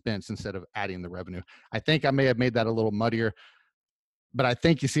the expense instead of adding the revenue. I think I may have made that a little muddier, but I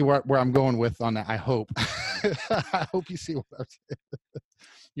think you see where I'm going with on that. I hope. I hope you see what I'm saying.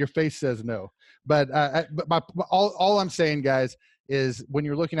 Your face says no, but all I'm saying, guys, is when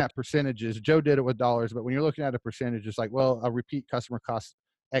you're looking at percentages, Joe did it with dollars, but when you're looking at a percentage, it's like, well, a repeat customer costs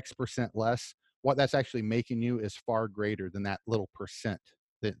X% less. What that's actually making you is far greater than that little percent.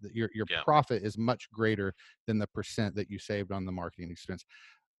 Your profit is much greater than the percent that you saved on the marketing expense.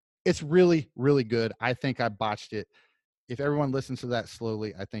 It's really, really good. I think I botched it. If everyone listens to that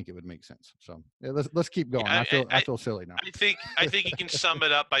slowly, I think it would make sense. So let's keep going. I feel silly now. I think you can sum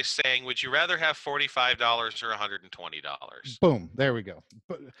it up by saying, would you rather have $45 or $120? Boom. There we go.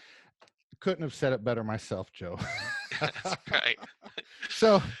 But couldn't have said it better myself, Joe. That's right.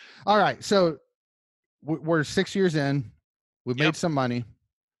 So, all right. So we're 6 years in. We've made some money.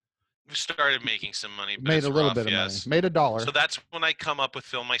 We started making some money, but made a little bit of money. Made $1. So that's when I come up with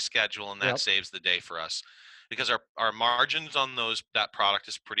Fill My Schedule, and that saves the day for us, because our margins on that product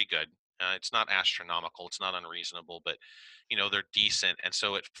is pretty good. It's not astronomical, it's not unreasonable, but they're decent, and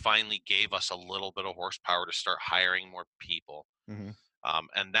so it finally gave us a little bit of horsepower to start hiring more people. Mm-hmm.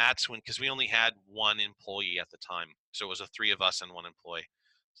 And that's when, because we only had one employee at the time, so it was 3 of us and 1 employee.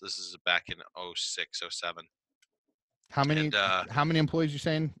 So this is back in 06, 07. How many employees you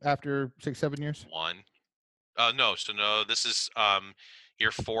saying after 6-7 years? 1. No, this is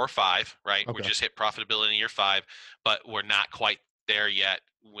year 4 or 5, right? Okay. We just hit profitability in year 5, but we're not quite there yet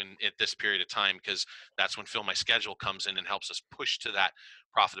at this period of time, because that's when Fill My Schedule comes in and helps us push to that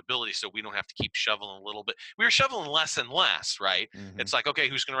profitability, so we don't have to keep shoveling a little bit. We were shoveling less and less, right? Mm-hmm. It's like, okay,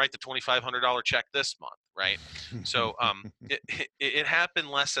 who's going to write the $2,500 check this month, right? So it happened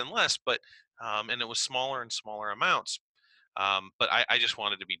less and less, but and it was smaller and smaller amounts. But I just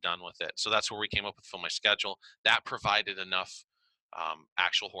wanted to be done with it. So that's where we came up with Fill My Schedule. That provided enough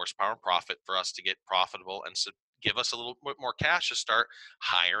actual horsepower and profit for us to get profitable, and so give us a little bit more cash to start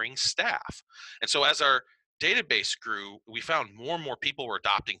hiring staff. And so as our database grew, we found more and more people were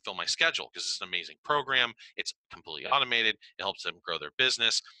adopting Fill My Schedule, because it's an amazing program. It's completely automated. It helps them grow their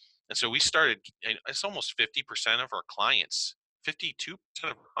business. And so we started, it's almost 50% of our clients, 52% of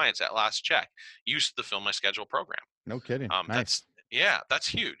our clients at last check used the Fill My Schedule program. No kidding. Nice. That's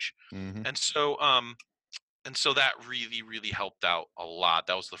huge. Mm-hmm. And so that really, really helped out a lot.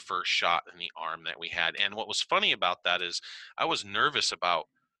 That was the first shot in the arm that we had. And what was funny about that is I was nervous about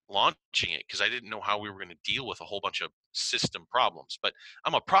launching it, because I didn't know how we were going to deal with a whole bunch of system problems. But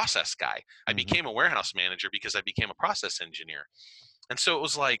I'm a process guy. I became a warehouse manager because I became a process engineer. And so it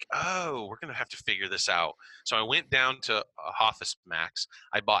was like, oh, we're going to have to figure this out. So I went down to Office Max.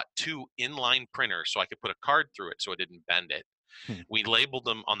 I bought 2 inline printers so I could put a card through it so it didn't bend it. We labeled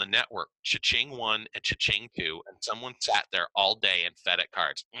them on the network, Cha-Ching 1 and Cha-Ching 2, and someone sat there all day and fed it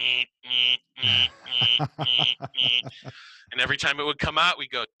cards. And every time it would come out,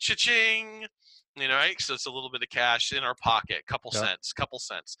 we'd go, Cha-Ching. Right? So it's a little bit of cash in our pocket, Yep. couple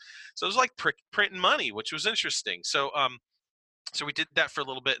cents. So it was like printing money, which was interesting. So we did that for a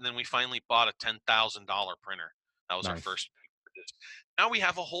little bit, and then we finally bought a $10,000 printer. That was our Nice. first purchase. Now we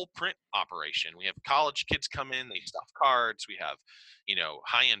have a whole print operation. We have college kids come in, they stuff cards. We have,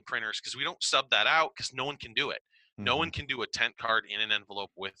 high-end printers because we don't sub that out because no one can do it. No Hmm. one can do a tent card in an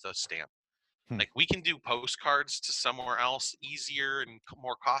envelope with a stamp. Hmm. Like we can do postcards to somewhere else easier and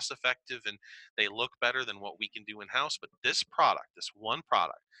more cost effective, and they look better than what we can do in house. But this product, this one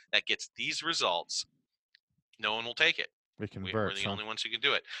product that gets these results, no one will take it. It We're converts, the huh? only ones who can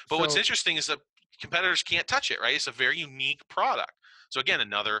do it. But what's So interesting is that competitors can't touch it, right? It's a very unique product. So again,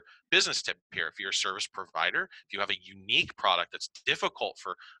 another business tip here: if you're a service provider, if you have a unique product that's difficult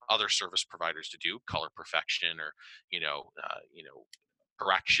for other service providers to do, color perfection or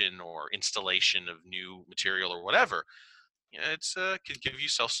correction or installation of new material or whatever, it's could give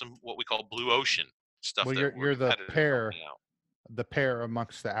yourself some what we call blue ocean stuff well, that you're the competitors don't pair bring out.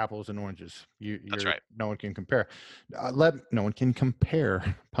 amongst the apples and oranges. That's You're right. no one can compare. Let no one can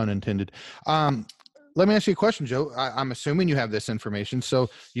compare, pun intended. Um, Let me ask you a question, Joe. I'm assuming you have this information. So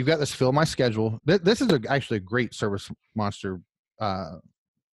you've got this fill my schedule. This is actually a great Service Monster uh,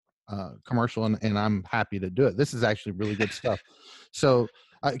 commercial, and I'm happy to do it. This is actually really good stuff. So,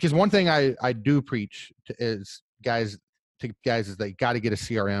 because one thing I do preach to is guys is they got to get a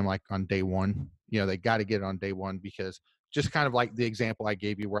CRM like on day one. They got to get it on day one because just kind of like the example I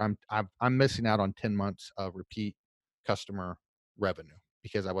gave you, where I'm missing out on 10 months of repeat customer revenue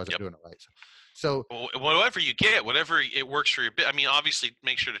because I wasn't Yep. doing it right. So Well, whatever you get, whatever it works for your I mean, obviously,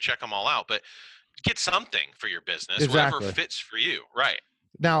 make sure to check them all out, but get something for your business, whatever exactly. fits for you. Right.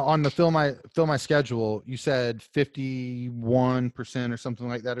 Now on the fill my schedule, you said 51% or something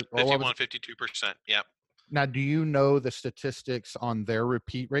like that, or what was 51, it? 52%. Yep. Now, do you know the statistics on their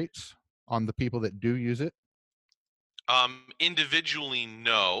repeat rates on the people that do use it? Individually,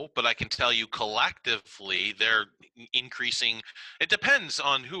 no, but I can tell you collectively, they're increasing. It depends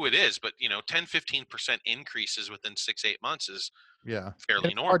on who it is, but 10, 15% increases within 6, 8 months is Yeah. And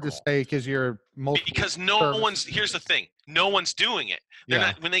fairly it's hard to normal. say because you're multiple Because no services one's and here's the things. thing, no one's doing it. They're Yeah.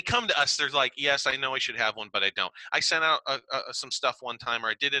 not when they come to us, they're like, yes, I know I should have one, but I don't. I sent out some stuff one time, or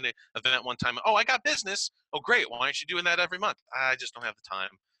I did an event one time. Oh, I got business. Oh, great. Why aren't you doing that every month? I just don't have the time,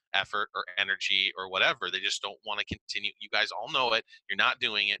 effort, or energy, or whatever. They just don't want to continue. You guys all know it. You're not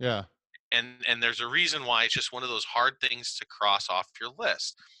doing it, Yeah. and there's a reason why. It's just one of those hard things to cross off your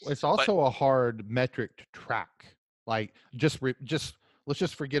list. It's But also a hard metric to track. Like just let's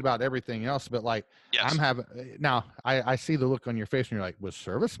just forget about everything else. But like I'm yes. having now, I see the look on your face, and you're like, with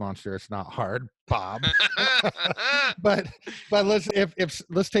Service Monster, it's not hard, Bob. but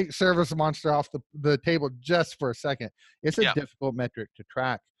let's take Service Monster off the table just for a second. It's a Yeah. difficult metric to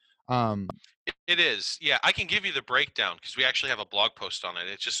track. Um, It is. Yeah, I can give you the breakdown because we actually have a blog post on it.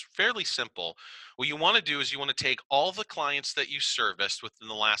 It's just fairly simple. What you want to do is you want to take all the clients that you serviced within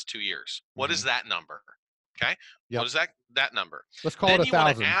the last 2 years. What is mhm. that number? Okay. What Yep. is that number? Let's call it Then a you want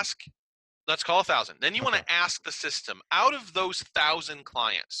to thousand. ask, let's call 1,000. Then you want Okay. to ask the system, out of those 1,000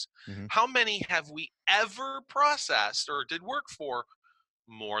 clients, Hmm. how many have we ever processed or did work for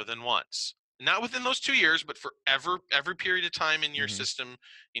more than once? Not within those 2 years, but for every period of time in your Hmm. system,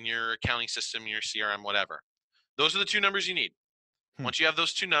 in your accounting system, your CRM, whatever. Those are the two numbers you need. Hmm. Once you have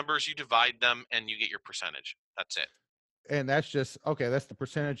those two numbers, you divide them and you get your percentage. That's it. And that's just okay. That's the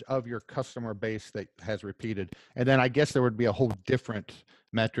percentage of your customer base that has repeated. And then I guess there would be a whole different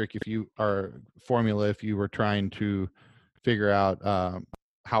metric if you are formula if you were trying to figure out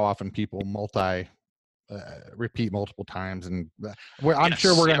how often people repeat multiple times. And I'm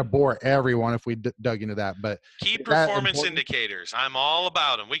sure Yes. we're going to Yep. bore everyone if we dug into that. But Key is that performance important? indicators. I'm all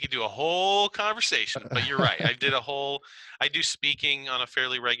about them. We could do a whole conversation, but you're right. I do speaking on a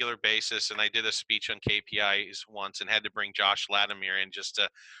fairly regular basis, and I did a speech on KPIs once and had to bring Josh Latimer in just to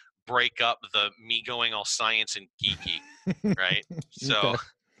break up the me going all science and geeky, right? So,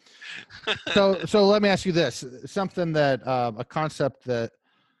 Okay. So let me ask you this: something that a concept that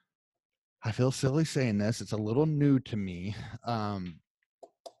I feel silly saying this. It's a little new to me.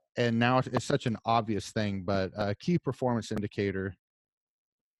 And now it's such an obvious thing, but a key performance indicator,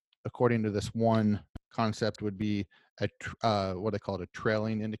 according to this one concept, would be what they call it, a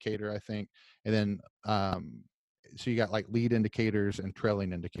trailing indicator, I think. And then, so you got like lead indicators and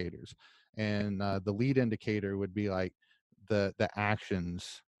trailing indicators. And the lead indicator would be like the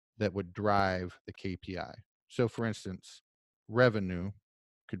actions that would drive the KPI. So, for instance, revenue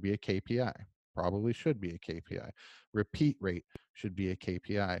could be a KPI. probably should be a KPI. Repeat rate should be a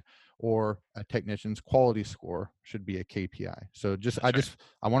KPI, or a technician's quality score should be a KPI. So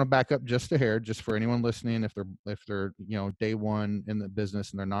I want to back up just a hair, just for anyone listening, if they're day one in the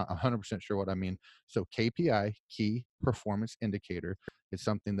business and they're not 100% sure what I mean. So KPI, key performance indicator, is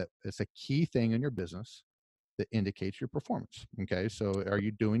something that is a key thing in your business that indicates your performance. Okay, so are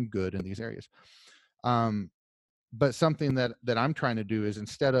you doing good in these areas? But something that I'm trying to do is,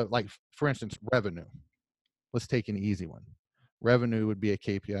 instead of, like, for instance, revenue, let's take an easy one. Revenue would be a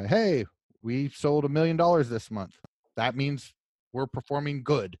KPI. Hey, we sold $1 million this month. That means we're performing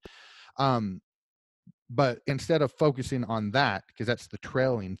good. But instead of focusing on that, because that's the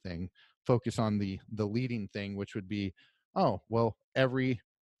trailing thing, focus on the leading thing, which would be, oh, well, every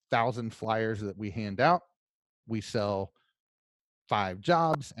 1,000 flyers that we hand out, we sell 5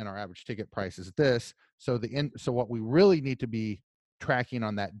 jobs, and our average ticket price is this. So what we really need to be tracking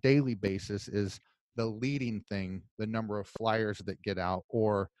on that daily basis is the leading thing, the number of flyers that get out,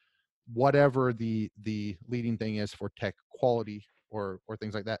 or whatever the leading thing is for tech quality, or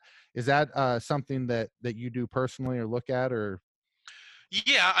things like that. Is that something that you do personally or look at, or?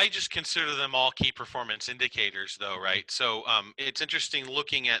 Yeah, I just consider them all key performance indicators, though, right? So it's interesting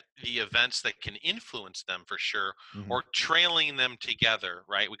looking at the events that can influence them for sure, Mm-hmm. or trailing them together,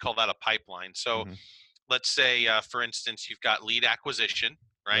 right? We call that a pipeline. So Mm-hmm. let's say, for instance, you've got lead acquisition,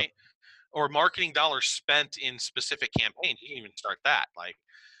 Yep. right? Or marketing dollars spent in specific campaigns. You can even start that, like.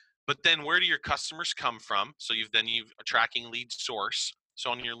 But then where do your customers come from? So you've tracking lead source.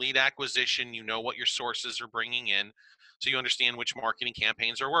 So on your lead acquisition, you know what your sources are bringing in. So you understand which marketing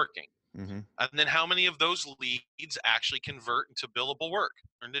campaigns are working. Mm-hmm. And then how many of those leads actually convert into billable work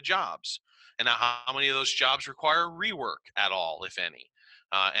or into jobs? And how many of those jobs require rework at all, if any?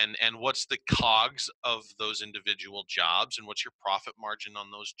 And what's the cogs of those individual jobs, and what's your profit margin on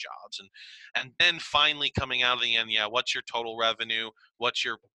those jobs? And then finally coming out of the end, what's your total revenue? What's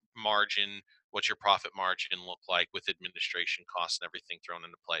your margin? What's your profit margin look like with administration costs and everything thrown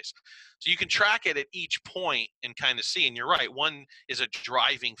into place? So you can track it at each point and kind of see. And you're right, one is a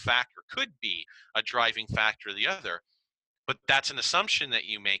driving factor, could be a driving factor of the other. But that's an assumption that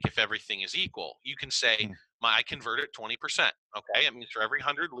you make if everything is equal. You can say, I convert at 20%. Okay, it means for every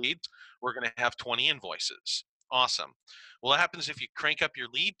 100 leads, we're going to have 20 invoices. Awesome. Well, what happens if you crank up your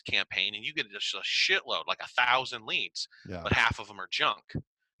lead campaign and you get just a shitload, like 1,000 leads, but half of them are junk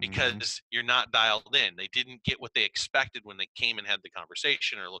because you're not dialed in. They didn't get what they expected when they came and had the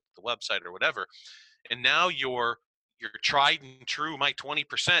conversation or looked at the website or whatever. And now your tried and true, my 20%,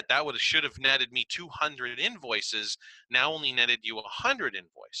 that should have netted me 200 invoices, now only netted you 100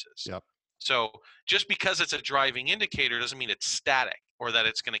 invoices. Yep. So just because it's a driving indicator doesn't mean it's static or that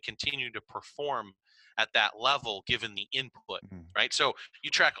it's going to continue to perform at that level given the input, right? So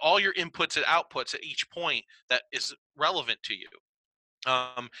you track all your inputs and outputs at each point that is relevant to you.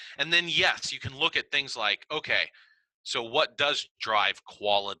 And then, yes, you can look at things like, okay, so what does drive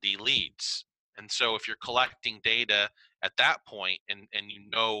quality leads? And so if you're collecting data at that point and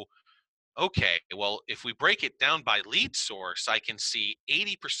okay, well, if we break it down by lead source, I can see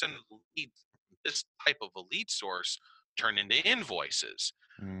 80% of the leads, this type of a lead source, turn into invoices.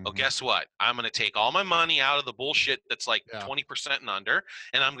 Well, guess what? I'm going to take all my money out of the bullshit that's like 20% and under,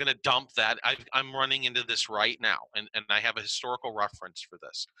 and I'm going to dump that. I'm running into this right now, and I have a historical reference for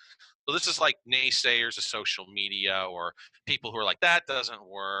this. So this is like naysayers of social media, or people who are like, that doesn't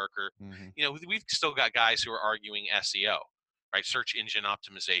work, or we've still got guys who are arguing SEO, right? Search engine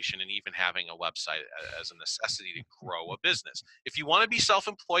optimization, and even having a website as a necessity to grow a business. If you want to be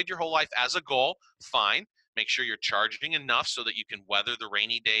self-employed your whole life as a goal, fine. Make sure you're charging enough so that you can weather the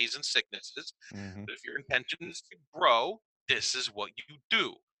rainy days and sicknesses. But if your intention is to grow, this is what you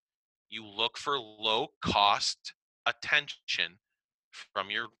do. You look for low cost attention from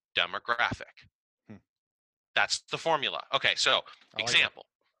your demographic. That's the formula. Okay, so example.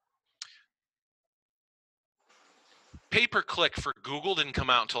 Pay-per-click for Google didn't come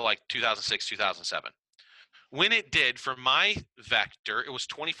out until like 2006, 2007. When it did, for my vector, it was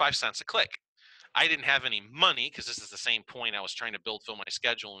 25 cents a click. I didn't have any money because this is the same point I was trying to fill my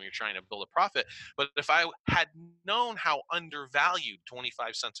schedule when you're trying to build a profit. But if I had known how undervalued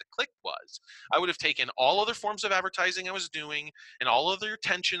 25 cents a click was, I would have taken all other forms of advertising I was doing and all other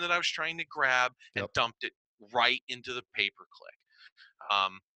attention that I was trying to grab and dumped it right into the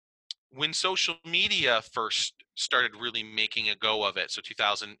pay-per-click. When social media first started really making a go of it, so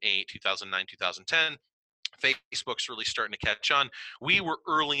 2008, 2009, 2010, Facebook's really starting to catch on. We were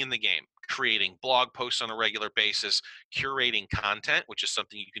early in the game, creating blog posts on a regular basis, curating content, which is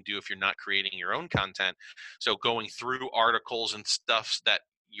something you can do if you're not creating your own content. So going through articles and stuff that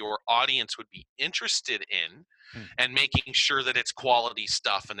your audience would be interested in, Hmm. and making sure that it's quality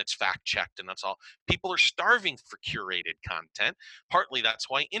stuff and it's fact checked, and that's all. People are starving for curated content. Partly that's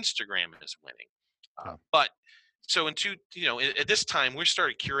why Instagram is winning. Yeah. But so at this time we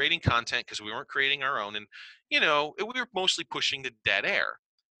started curating content because we weren't creating our own, and we were mostly pushing the dead air.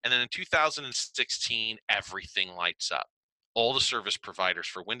 And then in 2016, everything lights up. All the service providers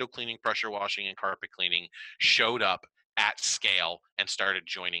for window cleaning, pressure washing, and carpet cleaning showed up at scale and started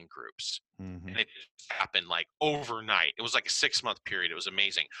joining groups. Mm-hmm. And it just happened like overnight. It was like a 6-month period. It was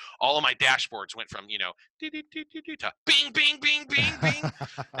amazing. All of my dashboards went from, to bing, bing, bing, bing, bing.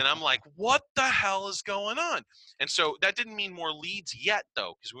 And I'm like, what the hell is going on? And so that didn't mean more leads yet,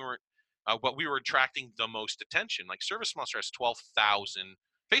 though, because we weren't, but we were attracting the most attention. Like Service Monster has 12,000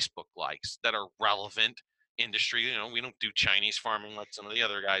 Facebook likes that are relevant industry. We don't do Chinese farming like some of the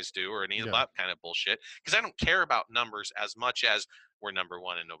other guys do, or any of that kind of bullshit, because I don't care about numbers as much as we're number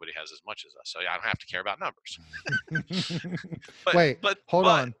one and nobody has as much as us. So I don't have to care about numbers. Wait, hold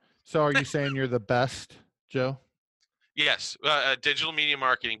on. So are you saying you're the best, Joe? Yes, digital media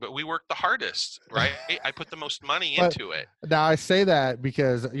marketing, but we work the hardest, right? I put the most money into it. Now I say that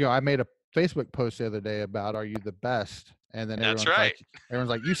because I made a Facebook post the other day about, are you the best? And then everyone's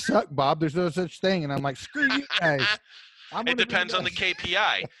like, you suck, Bob. There's no such thing. And I'm like, screw you guys. It depends on the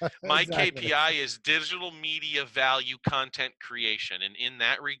KPI. My Exactly. KPI is digital media value content creation. And in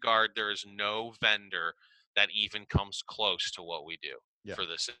that regard, there is no vendor that even comes close to what we do for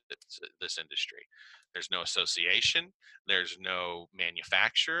this industry. There's no association. There's no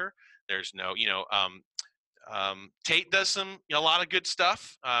manufacturer. There's no, Tate does a lot of good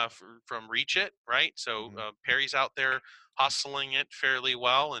stuff from Reach It, right? So Perry's out there hustling it fairly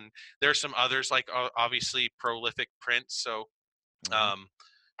well, and there's some others like obviously Prolific Prints. So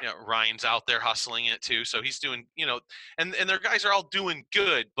Ryan's out there hustling it too. So he's doing, and their guys are all doing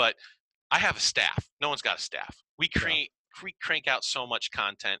good. But I have a staff. No one's got a staff. We crank out so much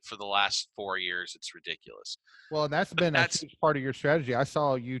content for the last 4 years. It's ridiculous. Well, that's been a huge part of your strategy. I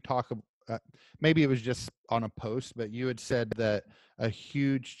saw you talk maybe it was just on a post, but you had said that a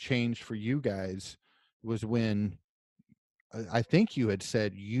huge change for you guys was when I think you had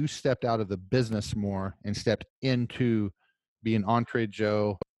said you stepped out of the business more and stepped into being Entree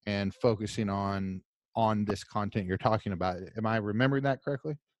Joe and focusing on this content you're talking about. Am I remembering that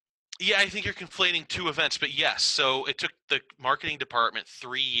correctly? Yeah, I think you're conflating two events, but yes. So it took the marketing department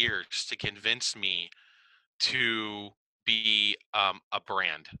 3 years to convince me to be a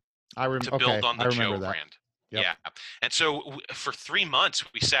brand, to build on the Joe brand. Yep. Yeah. And so for 3 months,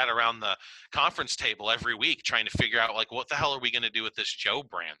 we sat around the conference table every week trying to figure out, like, what the hell are we going to do with this Joe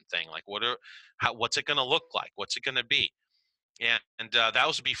brand thing? Like, what's it going to look like? What's it going to be? And that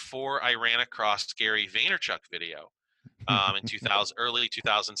was before I ran across Gary Vaynerchuk video in early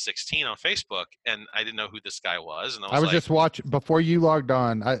 2016 on Facebook, and I didn't know who this guy was. And I was just watching before you logged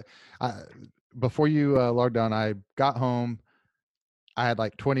on. Before you logged on, I got home. I had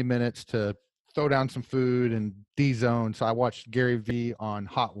like 20 minutes to throw down some food and D-zone. So I watched Gary V on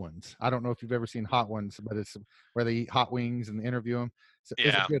Hot Ones. I don't know if you've ever seen Hot Ones, but it's where they eat hot wings and interview them. So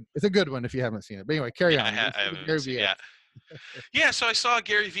it's a good one if you haven't seen it. But anyway, carry on. Yeah, so I saw a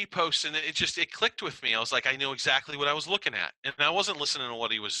Gary V post, and it clicked with me. I was like, I knew exactly what I was looking at, and I wasn't listening to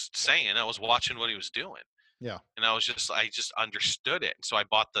what he was saying. I was watching what he was doing. Yeah, and I just understood it. So I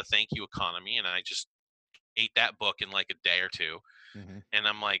bought the Thank You Economy, and I just ate that book in like a day or two. Mm-hmm. And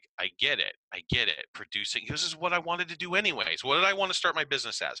I'm like, I get it. Producing, this is what I wanted to do anyways. What did I want to start my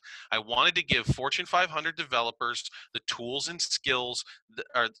business as? I wanted to give Fortune 500 developers the tools and skills.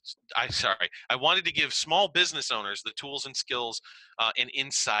 I wanted to give small business owners the tools and skills and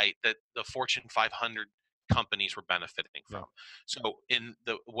insight that the Fortune 500 companies were benefiting from. So in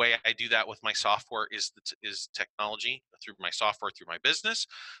the way I do that with my software is technology through my software, through my business,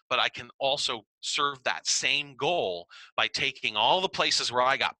 but I can also serve that same goal by taking all the places where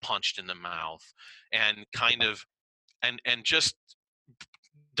I got punched in the mouth and kind of and just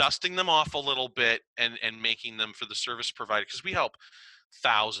dusting them off a little bit and making them for the service provider, because we help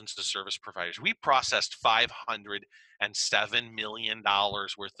thousands of service providers. We processed $507 million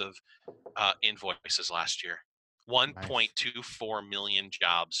worth of invoices last year. 1.24 million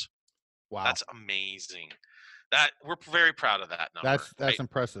jobs. Wow, that's amazing. That we're very proud of that number. That's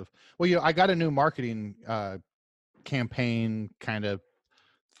impressive. Well, I got a new marketing campaign kind of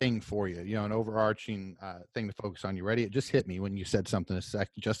thing for you. An overarching thing to focus on. You ready? It just hit me when you said something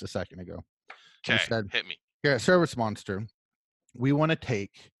just a second ago. Okay, hit me. Here at Service Monster, we want to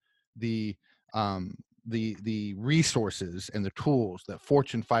take the resources and the tools that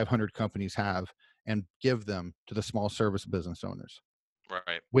Fortune 500 companies have and give them to the small service business owners.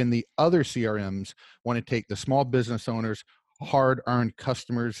 Right. when the other CRMs want to take the small business owners' hard-earned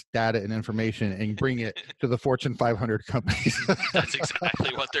customers' data and information and bring it to the Fortune 500 companies. That's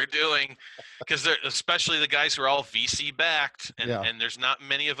exactly what they're doing, because they're, especially the guys who are all VC backed, and Yeah. and there's not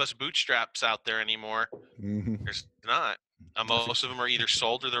many of us bootstraps out there anymore. Mm-hmm. There's not. Most of them are either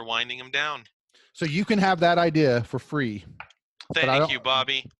sold or they're winding them down. So you can have that idea for free. Thank you,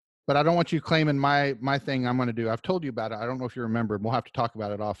 Bobby. But I don't want you claiming my thing I'm going to do. I've told you about it. I don't know if you remember. We'll have to talk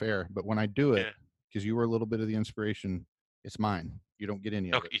about it off air. But when I do it, because you were a little bit of the inspiration, it's mine. You don't get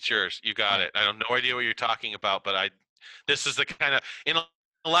any of it. It's yours. You got it. I have no idea what you're talking about, but this is the kind of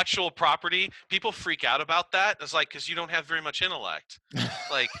intellectual property. People freak out about that. It's like, because you don't have very much intellect.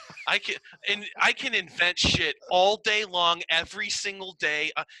 Like I can invent shit all day long, every single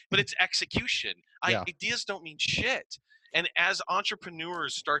day, but it's execution. Ideas don't mean shit. And as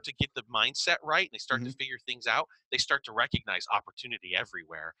entrepreneurs start to get the mindset right and they start to figure things out, they start to recognize opportunity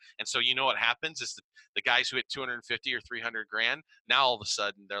everywhere. And so you know what happens is the guys who hit 250 or 300 grand, now all of a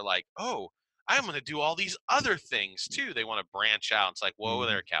sudden they're like, oh, I'm going to do all these other things too. They want to branch out. It's like, whoa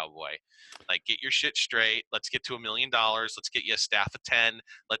there, cowboy. Like, get your shit straight. Let's get to $1 million. Let's get you a staff of 10.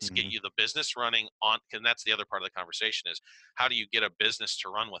 Let's get you the business running on. And that's the other part of the conversation is, how do you get a business to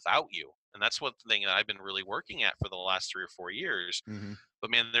run without you? And that's one thing that I've been really working at for the last 3 or 4 years.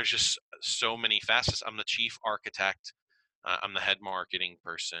 But man, there's just so many facets. I'm the chief architect. I'm the head marketing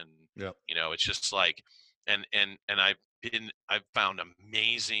person. Yep. You know, it's just like, and I've found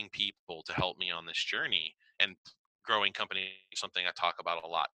amazing people to help me on this journey, and growing company is something I talk about a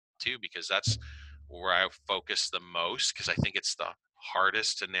lot too, because that's where I focus the most, because I think it's the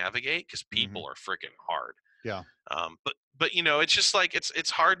hardest to navigate, because people are freaking hard. Yeah. But you know, it's just like, it's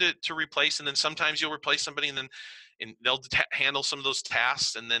hard to replace. And then sometimes you'll replace somebody and they'll handle some of those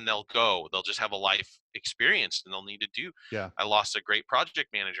tasks, and then they'll just have a life experience, and they'll need to do. Yeah. I lost a great project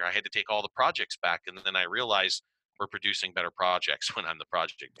manager. I had to take all the projects back. And then I realized we're producing better projects when I'm the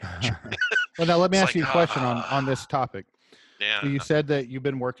project manager. Well, now let me ask you a question on this topic. Yeah. So you said that you've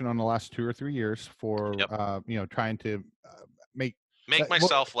been working on the last 2 or 3 years for, trying to make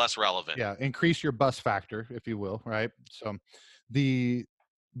myself less relevant. Yeah. Increase your buzz factor, if you will. Right. So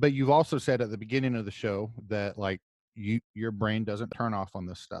but you've also said at the beginning of the show that like your brain doesn't turn off on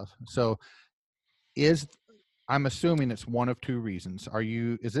this stuff. So I'm assuming it's one of 2 reasons.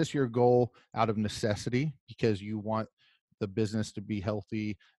 Is this your goal out of necessity, because you want the business to be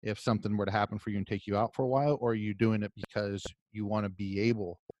healthy if something were to happen for you and take you out for a while, or are you doing it because you want to be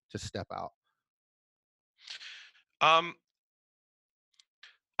able to step out?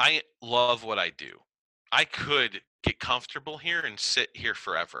 I love what I do. I could get comfortable here and sit here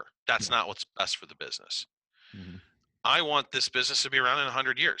forever. That's not what's best for the business. I want this business to be around in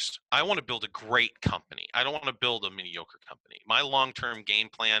 100 years. I want to build a great company. I don't want to build a mediocre company. My long-term game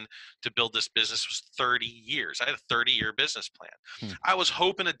plan to build this business was 30 years. I had a 30-year business plan. I was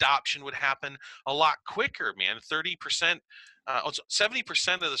hoping adoption would happen a lot quicker, man. 70% of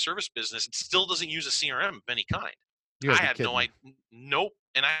the service business still doesn't use a CRM of any kind. I had no idea. Nope.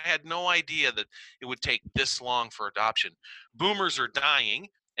 And I had no idea that it would take this long for adoption. Boomers are dying.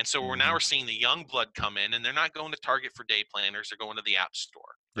 And so we're seeing the young blood come in, and they're not going to Target for day planners. They're going to the App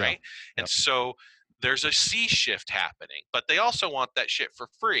Store, right? And so there's a sea shift happening, but they also want that shit for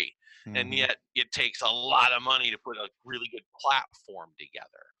free. And yet it takes a lot of money to put a really good platform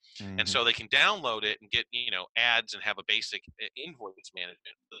together. And so they can download it and get, ads and have a basic invoice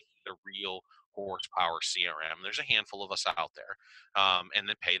management, the real horsepower CRM. There's a handful of us out there, and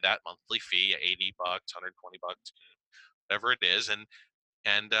then pay that monthly fee, $80, $120, whatever it is, and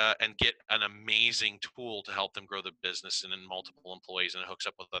get an amazing tool to help them grow the business and then multiple employees, and it hooks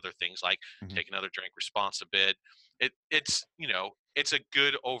up with other things like Take Another Drink, Response a Bid. It's a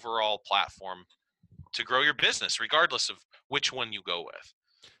good overall platform to grow your business, regardless of which one you go with.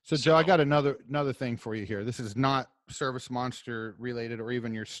 So Joe, I got another thing for you here. This is not Service Monster related or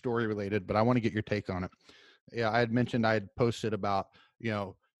even your story related, but I want to get your take on it. Yeah, I had mentioned I had posted about,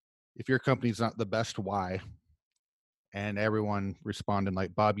 if your company's not the best, why? And everyone responded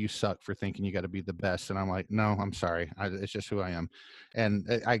like, Bob, you suck for thinking you got to be the best. And I'm like, no, I'm sorry. It's just who I am. And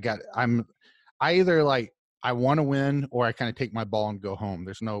I either like, I want to win, or I kind of take my ball and go home.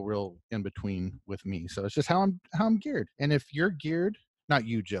 There's no real in between with me. So it's just how I'm geared. And if you're geared, not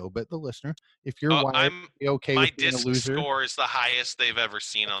you, Joe, but the listener, if you're wired, okay with being a loser. My DISC score is the highest they've ever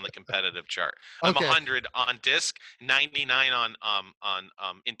seen on the competitive chart. I'm 100 on DISC, 99 on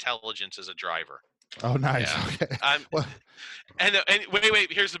intelligence as a driver. Oh, nice. Yeah. Okay. And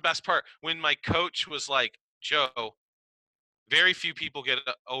wait, here's the best part. When my coach was like, Joe, very few people get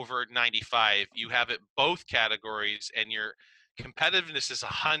over 95. You have it both categories, and Competitiveness is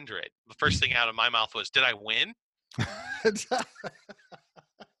 100. The first thing out of my mouth was, did I win?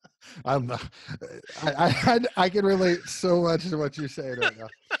 I'm, I can relate so much to what you're saying right now.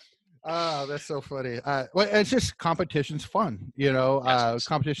 Oh, that's so funny. Well, it's just competition's fun, Yes.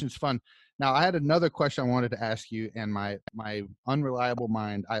 competition's fun. Now, I had another question I wanted to ask you, and my unreliable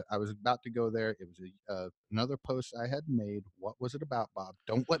mind, I was about to go there. It was another post I had made. What was it about, Bob?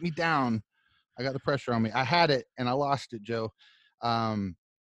 Don't let me down. I got the pressure on me. I had it and I lost it, Joe. Um,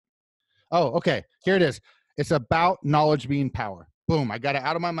 oh, okay. Here it is. It's about knowledge being power. Boom. I got it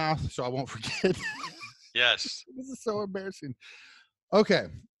out of my mouth so I won't forget. Yes. This is so embarrassing. Okay.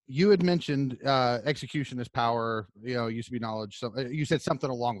 You had mentioned execution is power, used to be knowledge. So you said something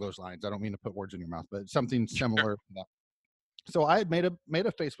along those lines. I don't mean to put words in your mouth, but something Sure. similar. So I had made a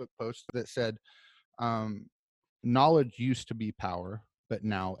Facebook post that said, um, knowledge used to be power, but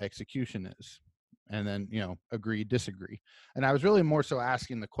now execution is. And then, agree, disagree. And I was really more so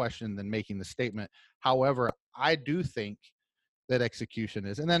asking the question than making the statement. However, I do think that execution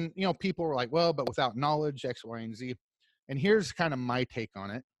is. And then, people were like, well, but without knowledge, X, Y, and Z. And here's kind of my take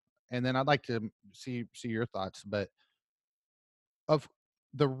on it. And then I'd like to see your thoughts. But of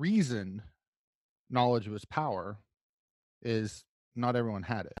the reason knowledge was power is not everyone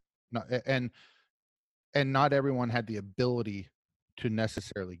had it. Not, and not everyone had the ability to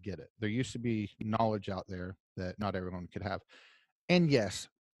necessarily get it. There used to be knowledge out there that not everyone could have. And yes,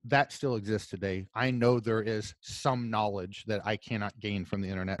 that still exists today. I know there is some knowledge that I cannot gain from the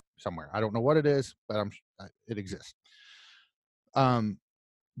internet somewhere. I don't know what it is, but it exists.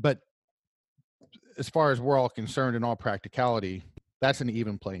 But as far as we're all concerned, in all practicality, that's an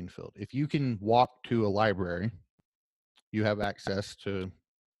even playing field. If you can walk to a library, you have access to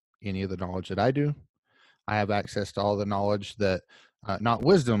any of the knowledge that I do. I have access to all the knowledge that, not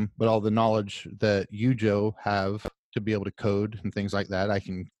wisdom, but all the knowledge that you, Joe, have to be able to code and things like that. I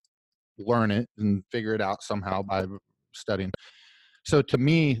can learn it and figure it out somehow by studying. So to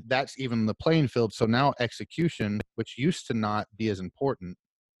me, that's even the playing field. So now execution, which used to not be as important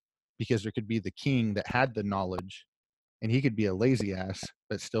because there could be the king that had the knowledge and he could be a lazy ass,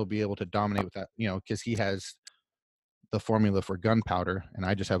 but still be able to dominate with that, because he has the formula for gunpowder and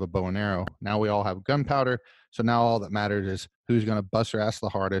I just have a bow and arrow. Now we all have gunpowder. So now all that matters is who's going to bust their ass the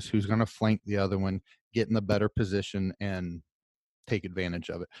hardest, who's going to flank the other one, get in the better position and take advantage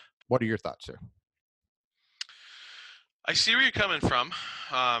of it. What are your thoughts, sir? I see where you're coming from.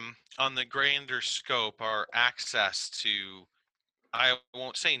 On the grander scope, our access to, I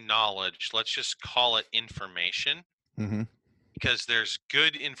won't say knowledge, let's just call it information, Mm-hmm. because there's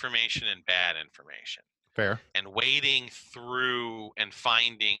good information and bad information. Fair. And wading through and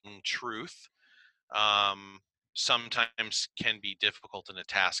finding truth sometimes can be difficult in a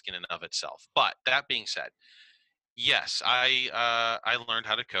task in and of itself. But that being said, yes, I learned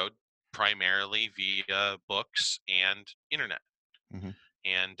how to code primarily via books and internet. Mm-hmm.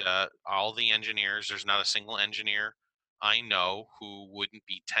 And all the engineers, there's not a single engineer I know who wouldn't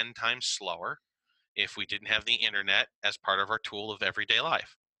be 10 times slower if we didn't have the internet as part of our tool of everyday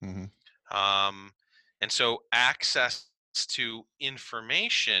life. Mm-hmm. Um, and so access to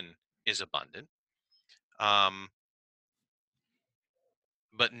information is abundant, um,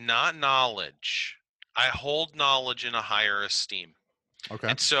 but not knowledge. I hold knowledge in a higher esteem. Okay.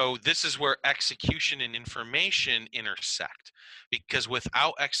 And so this is where execution and information intersect, because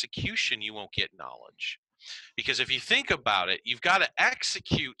without execution, you won't get knowledge. Because if you think about it, you've got to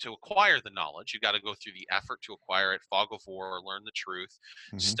execute to acquire the knowledge. You've got to go through the effort to acquire it, fog of war, learn the truth,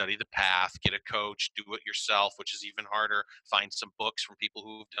 Mm-hmm. study the path, get a coach, do it yourself, which is even harder, find some books from people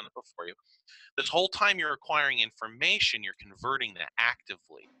who've done it before you. This whole time you're acquiring information, you're converting that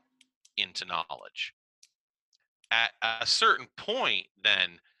actively into knowledge. At a certain point,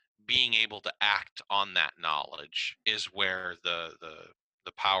 then being able to act on that knowledge is where the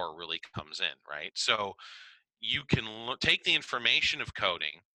power really comes in, right? So you can take the information of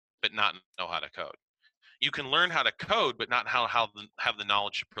coding but not know how to code. You can learn how to code but not have the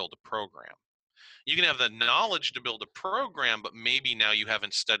knowledge to build a program. You can have the knowledge to build a program, but maybe now you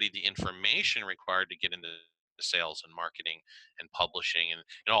haven't studied the information required to get into sales and marketing and publishing and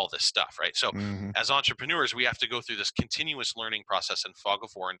all this stuff, right? So Mm-hmm. as entrepreneurs, we have to go through this continuous learning process and fog of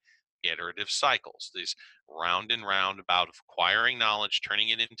war and iterative cycles, these round and round about of acquiring knowledge, turning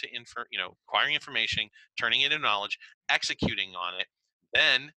it into acquiring information, turning it into knowledge, executing on it.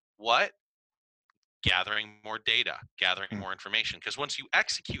 Then what? Gathering more data, gathering more information. Because once you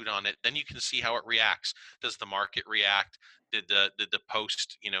execute on it, then you can see how it reacts. Does the market react? Did the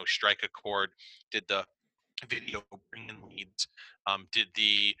post strike a chord? Did the video bring in leads? Did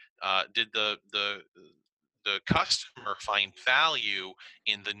the the customer find value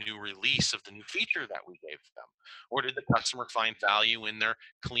in the new release of the new feature that we gave them? Or did the customer find value in their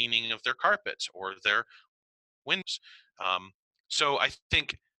cleaning of their carpets or their windows? Um, so I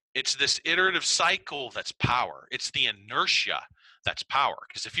think it's this iterative cycle that's power. It's the inertia that's power.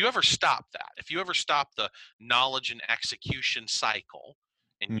 Because if you ever stop that, if you ever stop the knowledge and execution cycle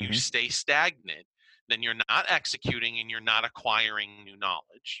and you stay stagnant, then you're not executing and you're not acquiring new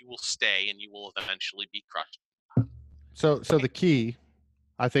knowledge. You will stay and you will eventually be crushed. So the key,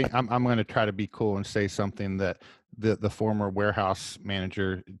 I think I'm going to try to be cool and say something that the former warehouse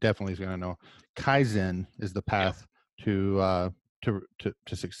manager definitely is going to know. Kaizen is the path to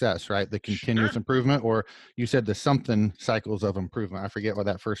success, right? The continuous improvement, or you said the something cycles of improvement. I forget what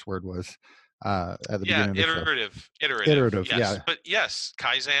that first word was at the beginning of the show. Iterative. Yes. Yeah. But yes,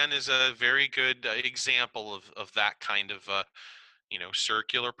 Kaizen is a very good example of that kind of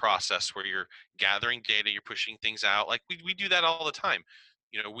circular process where you're gathering data, you're pushing things out. Like we do that all the time.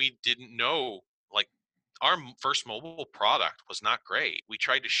 We didn't know, like, our first mobile product was not great. We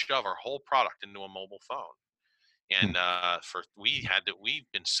tried to shove our whole product into a mobile phone. And we've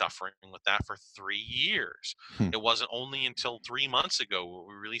been suffering with that for 3 years. It wasn't only until 3 months ago when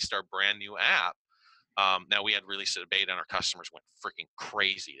we released our brand new app. Now we had released it a beta and our customers went freaking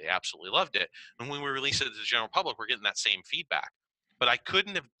crazy. They absolutely loved it. And when we released it to the general public, we're getting that same feedback. But I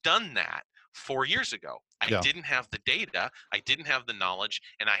couldn't have done that 4 years ago. I didn't have the data, I didn't have the knowledge,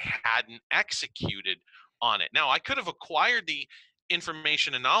 and I hadn't executed on it. Now I could have acquired the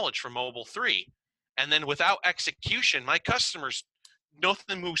information and knowledge from Mobile 3, and then without execution, my customers,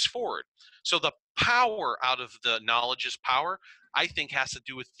 nothing moves forward. So the power out of the knowledge is power, I think, has to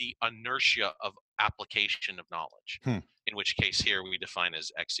do with the inertia of application of knowledge, in which case here we define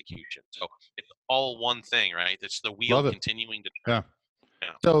as execution. So it's all one thing, right? It's the wheel continuing to turn. Yeah.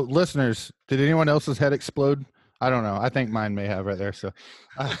 So listeners, did anyone else's head explode? I don't know. I think mine may have right there. So,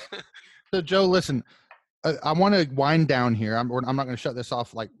 so Joe, listen, I want to wind down here. I'm not going to shut this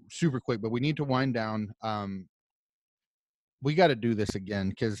off like super quick, but we need to wind down. We got to do this again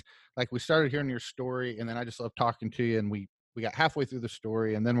because, like, we started hearing your story, and then I just love talking to you, and we got halfway through the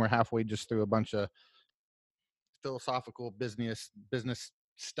story, and then we're halfway just through a bunch of philosophical business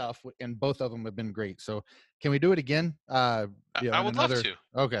stuff, and both of them have been great. So can we do it again? I would love to.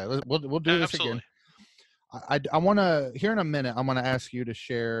 Okay, we'll do this again. I want to, here in a minute, I'm going to ask you to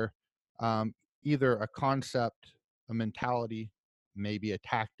share either a concept, a mentality, maybe a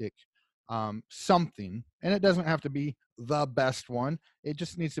tactic, something, and it doesn't have to be the best one. It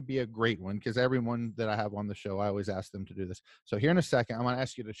just needs to be a great one, because everyone that I have on the show, I always ask them to do this. So here in a second, I'm going to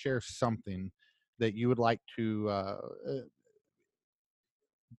ask you to share something that you would like to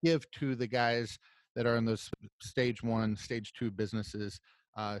give to the guys that are in those stage 1, stage 2 businesses,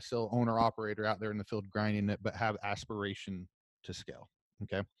 still owner operator out there in the field grinding it, but have aspiration to scale.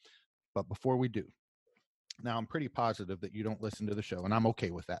 Okay. But before we do, now I'm pretty positive that you don't listen to the show, and I'm okay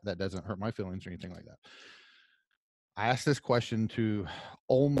with that. That doesn't hurt my feelings or anything like that. I ask this question to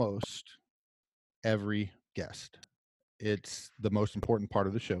almost every guest. It's the most important part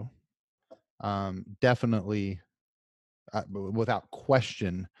of the show. Definitely, without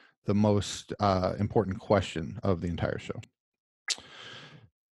question, the most important question of the entire show.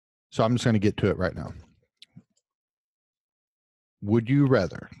 So I'm just going to get to it right now. Would you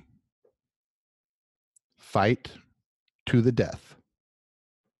rather fight to the death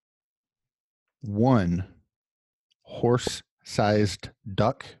 1 horse-sized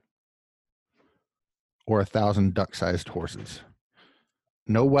duck or 1,000 duck-sized horses?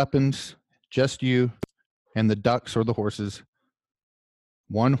 No weapons, just you and the ducks or the horses.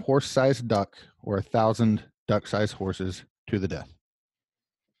 1 horse-sized duck or 1,000 duck-sized horses to the death.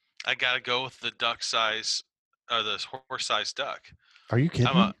 I gotta go with the the horse-sized duck. Are you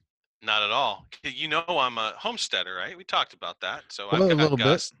kidding me? Not at all. I'm a homesteader, right? We talked about that. So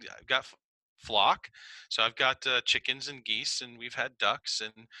I've got flock. So I've got chickens and geese, and we've had ducks,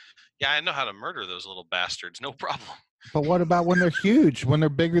 and I know how to murder those little bastards, no problem. But what about when they're huge, when they're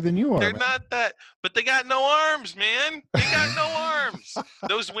bigger than you are? They're not that, but they got no arms, man. They got no arms.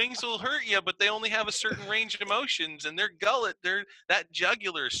 Those wings will hurt you, but they only have a certain range of motions, and their gullet, that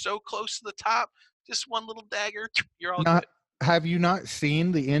jugular is so close to the top. Just one little dagger, you're all good. Have you not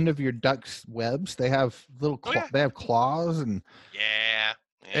seen the end of your duck's webs? They have they have claws and. Yeah.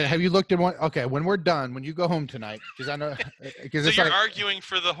 And have you looked at one? Okay, when we're done, when you go home tonight, because I know, because so you're arguing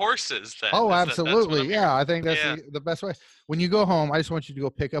for the horses, then? Oh, absolutely, I think that's the best way. When you go home, I just want you to go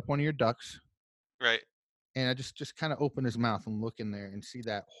pick up one of your ducks, right? And I just kind of open his mouth and look in there and see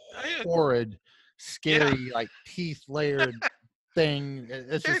that horrid, scary, like teeth layered thing.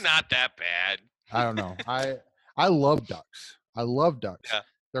 They're not that bad. I don't know. I love ducks. I love ducks. Yeah.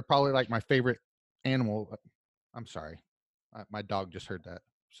 They're probably like my favorite animal. I'm sorry. My dog just heard that.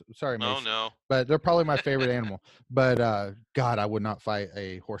 Sorry, Oh Mace. no. But they're probably my favorite animal. But God, I would not fight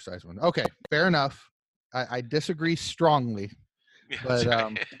a horse-sized one. Okay, fair enough. I disagree strongly, Yeah, that's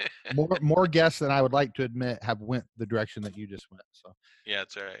but right. more guests than I would like to admit have went the direction that you just went. So Yeah,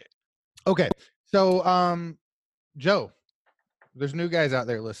 that's right. okay, so Joe, there's new guys out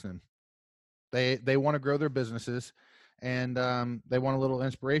there listening. They want to grow their businesses, and they want a little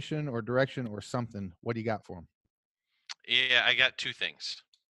inspiration or direction or something. What do you got for them? Yeah, I got two things.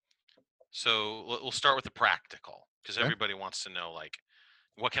 So we'll start with the practical because Okay. everybody wants to know, like,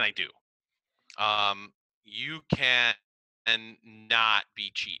 what can I do? You can not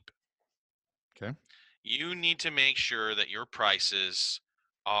be cheap. Okay. You need to make sure that your prices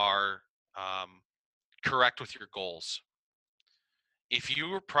are correct with your goals. If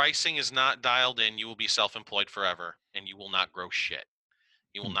your pricing is not dialed in, you will be self-employed forever and you will not grow shit.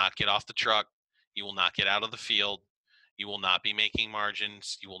 You will Hmm. not get off the truck. You will not get out of the field. You will not be making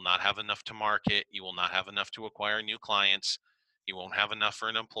margins. You will not have enough to market. You will not have enough to acquire new clients. You won't have enough for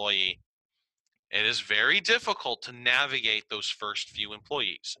an employee. It is very difficult to navigate those first few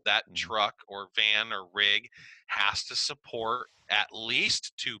employees. That Hmm. truck or van or rig has to support at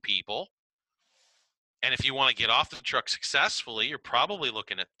least two people. And if you want to get off the truck successfully, you're probably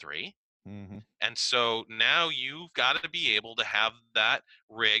looking at three. Hmm. And so now you've got to be able to have that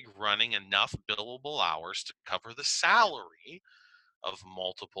rig running enough billable hours to cover the salary of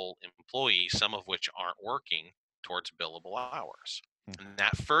multiple employees, some of which aren't working towards billable hours. And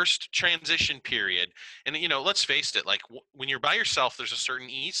that first transition period, and let's face it, like when you're by yourself, there's a certain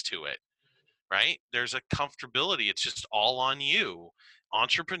ease to it, right? There's a comfortability. It's just all on you.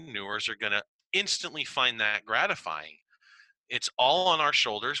 Entrepreneurs are going to instantly find that gratifying. It's all on our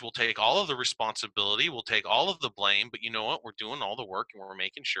shoulders. We'll take all of the responsibility, we'll take all of the blame, but you know what? We're doing all the work and we're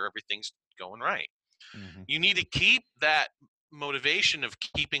making sure everything's going right. Hmm. You need to keep that motivation of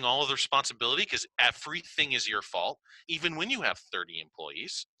keeping all of the responsibility because everything is your fault, even when you have 30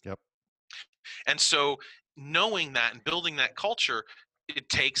 employees. Yep. And so, knowing that and building that culture, it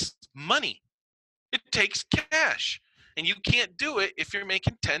takes money, it takes cash. And you can't do it if you're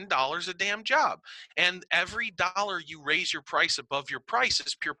making $10 a damn job. And every dollar you raise your price above your price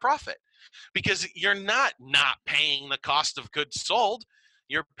is pure profit because you're not paying the cost of goods sold.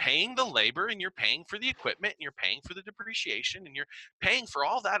 You're paying the labor and you're paying for the equipment and you're paying for the depreciation and you're paying for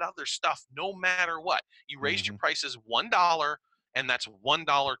all that other stuff no matter what. You raised your Hmm. prices $1 and that's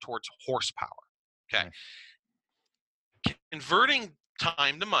 $1 towards horsepower. Okay. Nice. Converting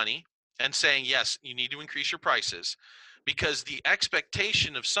time to money and saying, yes, you need to increase your prices because the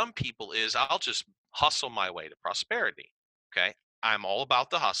expectation of some people is I'll just hustle my way to prosperity. Okay. I'm all about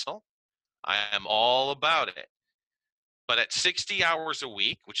the hustle. I am all about it. But at 60 hours a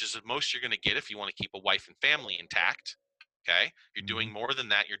week, which is the most you're going to get if you want to keep a wife and family intact, okay? If you're Hmm. doing more than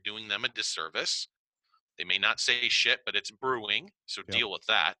that, you're doing them a disservice. They may not say shit, but it's brewing, so Yep. deal with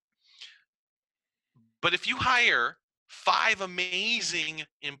that. But if you hire 5 amazing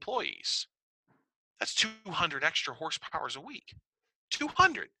employees, that's 200 extra horsepowers a week.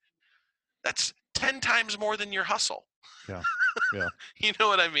 200. That's 10 times more than your hustle. Yeah. Yeah. You know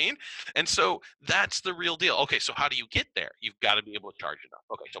what I mean? And so that's the real deal. Okay, so how do you get there? You've got to be able to charge enough.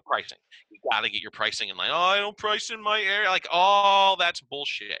 Okay, so pricing. You got to get your pricing in line. Oh, I don't price in my area. Like, oh, that's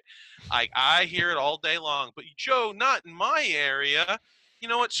bullshit. I hear it all day long. But Joe, not in my area. You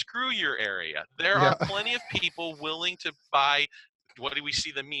know what? Screw your area. There Yeah. are plenty of people willing to buy. What do we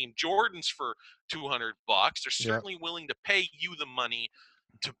see the meme? Jordans for $200. They're Yeah. certainly willing to pay you the money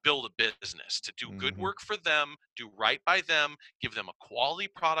to build a business, to do good Hmm. work for them, do right by them, give them a quality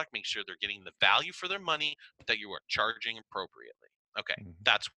product, make sure they're getting the value for their money, but that you are charging appropriately. Okay, Hmm.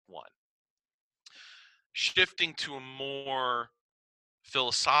 that's one. Shifting to a more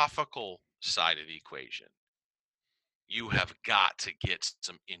philosophical side of the equation, you have got to get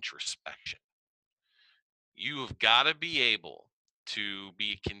some introspection. You have got to be able to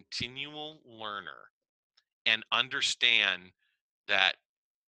be a continual learner and understand that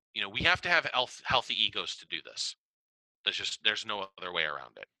we have to have healthy egos to do this. There's no other way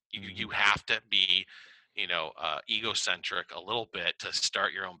around it. You Hmm. have to be, egocentric a little bit to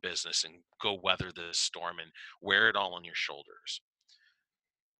start your own business and go weather this storm and wear it all on your shoulders.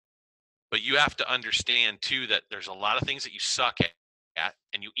 But you have to understand too that there's a lot of things that you suck at,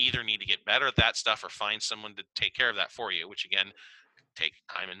 and you either need to get better at that stuff or find someone to take care of that for you, which again, take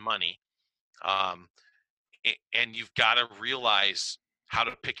time and money. Um, and you've got to realize how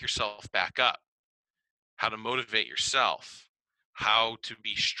to pick yourself back up, how to motivate yourself, how to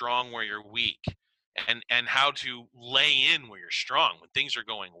be strong where you're weak, and how to lay in where you're strong when things are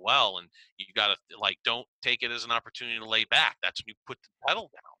going well, and you got to like don't take it as an opportunity to lay back. That's when you put the pedal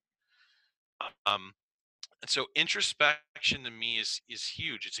down. And so introspection to me is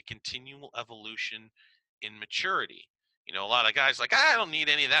huge. It's a continual evolution in maturity. You know, a lot of guys like, I don't need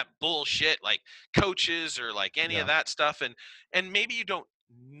any of that bullshit, like coaches or like any of Yeah. that stuff. And maybe you don't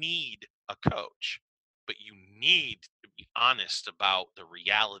need a coach, but you need to be honest about the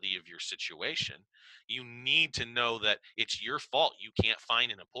reality of your situation. You need to know that it's your fault you can't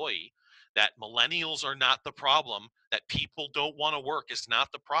find an employee, that millennials are not the problem, that people don't want to work is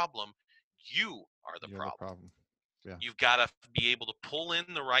not the problem. You are the You're the problem. problem. Yeah. You've got to be able to pull in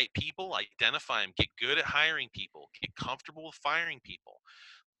the right people, identify them, get good at hiring people, get comfortable with firing people,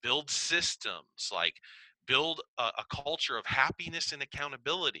 build systems, like build a culture of happiness and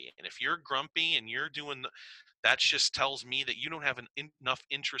accountability. And if you're grumpy and you're doing that, just tells me that you don't have enough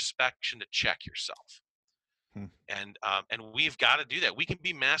introspection to check yourself. Hmm. And we've got to do that. We can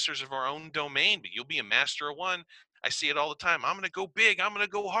be masters of our own domain, but you'll be a master of one. I see it all the time. I'm going to go big. I'm going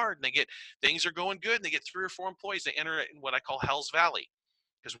to go hard. And things are going good. And they get 3 or 4 employees. They enter in what I call Hell's Valley.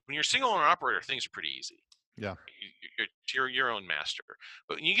 Because when you're a single owner operator, things are pretty easy. Yeah. You're your own master.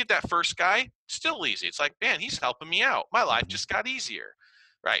 But when you get that first guy, still easy. It's like, man, he's helping me out. My life just got easier.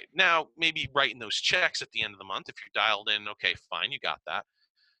 Right now, maybe writing those checks at the end of the month, if you're dialed in, okay, fine, you got that.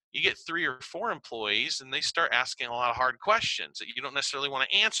 You get 3 or 4 employees and they start asking a lot of hard questions that you don't necessarily want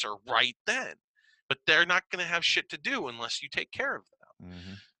to answer right then, but they're not going to have shit to do unless you take care of them.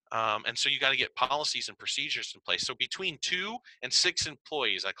 And so you got to get policies and procedures in place. So between 2 and 6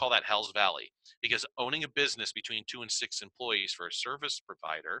 employees, I call that Hell's Valley, because owning a business between 2 and 6 employees for a service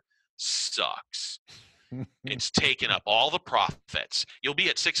provider sucks. It's taking up all the profits. You'll be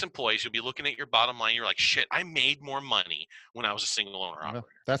at 6 employees. You'll be looking at your bottom line. You're like, shit, I made more money when I was a single owner operator.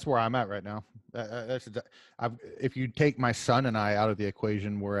 That's where I'm at right now. If you take my son and I out of the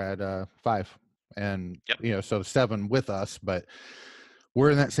equation, we're at 5, and yep. So 7 with us, but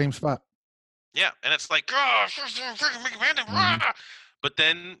we're in that same spot. Yeah, and it's like, but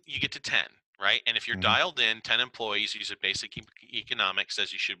then you get to 10, right? And if you're dialed in, 10 employees, use a basic economics,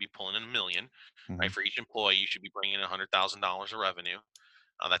 says you should be pulling in $1 million, right? For each employee, you should be bringing in $100,000 of revenue.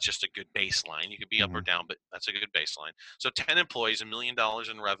 That's just a good baseline. You could be up or down, but that's a good baseline. So 10 employees, $1 million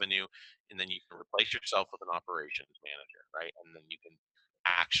in revenue, and then you can replace yourself with an operations manager, right? And then you can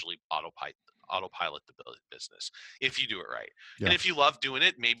actually autopilot the business if you do it right. Yeah. And if you love doing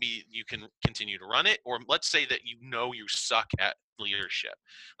it, maybe you can continue to run it. Or let's say that you suck at leadership,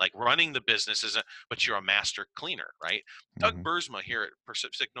 like running the business isn't, but you're a master cleaner, right? Doug Bursma here at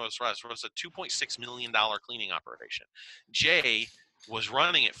Pacific Northwest runs a $2.6 million cleaning operation. Jay was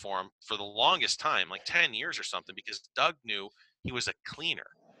running it for him for the longest time, like 10 years or something, because Doug knew he was a cleaner.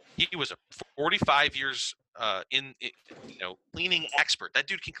 He was a 45 years cleaning expert. That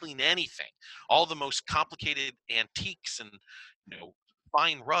dude can clean anything, all the most complicated antiques and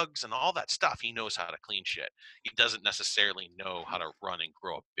fine rugs and all that stuff. He knows how to clean shit. He doesn't necessarily know how to run and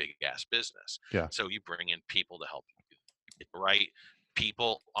grow a big ass business. Yeah. So you bring in people to help you get the right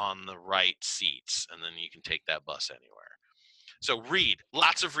people on the right seats, and then you can take that bus anywhere. So read,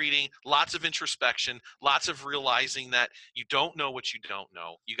 lots of reading, lots of introspection, lots of realizing that you don't know what you don't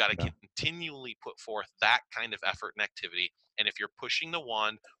know. You got to continually put forth that kind of effort and activity. And if you're pushing the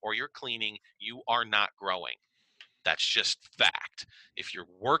wand or you're cleaning, you are not growing. That's just fact. If you're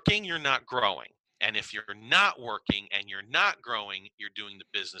working, you're not growing. And if you're not working and you're not growing, you're doing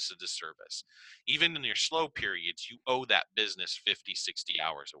the business a disservice. Even in your slow periods, you owe that business 50, 60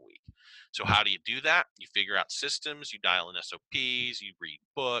 hours a week. So how do you do that? You figure out systems, you dial in SOPs, you read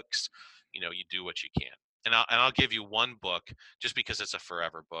books, you do what you can. And I'll give you one book just because it's a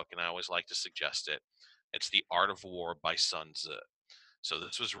forever book, and I always like to suggest it. It's The Art of War by Sun Tzu. So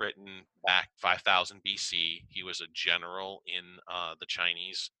this was written back 5000 BC. He was a general in the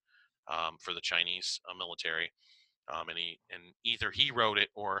Chinese, for the Chinese military, and either he wrote it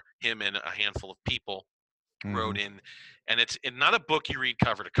or him and a handful of people wrote in. And it's not a book you read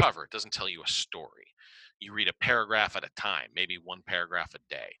cover to cover. It doesn't tell you a story. You read a paragraph at a time, maybe one paragraph a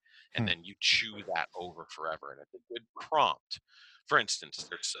day, and then you chew that over forever. And it's a good prompt. For instance,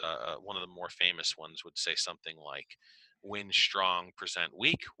 there's one of the more famous ones would say something like, when strong, present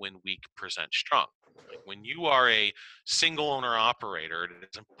weak, when weak, present strong. Like when you are a single owner operator, it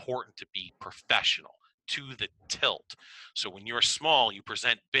is important to be professional, to the tilt. So when you're small, you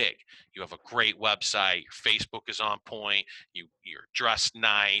present big. You have a great website, your Facebook is on point, you're dressed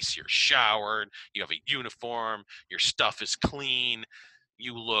nice, you're showered, you have a uniform, your stuff is clean,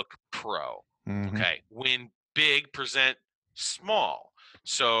 you look pro. Okay. When big, present small.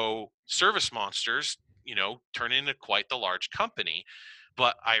 So Service Monsters, turn into quite the large company.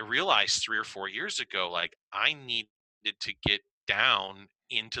 But I realized 3 or 4 years ago, like I needed to get down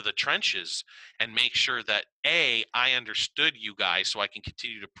into the trenches and make sure that I understood you guys so I can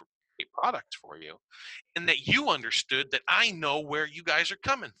continue to create products for you, and that you understood that I know where you guys are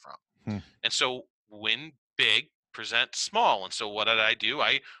coming from. Hmm. And so win big, present small. And so what did I do?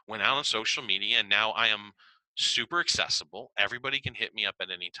 I went out on social media, and now I am super accessible. Everybody can hit me up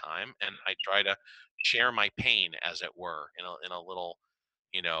at any time, and I try to share my pain, as it were, in a little,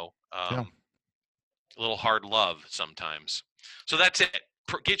 you know, Yeah. a little hard love sometimes. So that's it.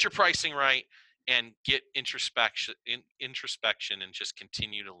 Get your pricing right and get introspection, and just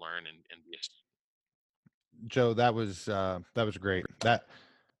continue to learn and be a student. Joe, that was great. That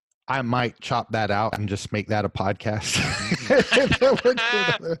I might chop that out and just make that a podcast.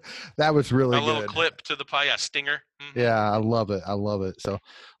 That was really A little good. clip to the pie, a stinger. Mm-hmm. Yeah, I love it. I love it. So,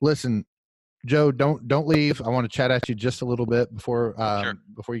 listen, Joe, don't leave. I want to chat at you just a little bit before Sure.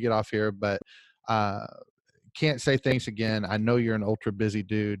 before you get off here, but can't say thanks again. I know you're an ultra busy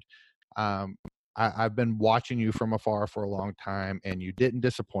dude. I've been watching you from afar for a long time, and you didn't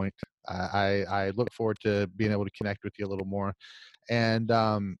disappoint. I look forward to being able to connect with you a little more, and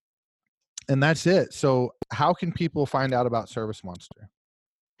that's it. So, how can people find out about Service Monster?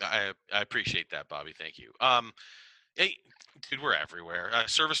 I appreciate that, Bobby. Thank you. Hey, dude, we're everywhere.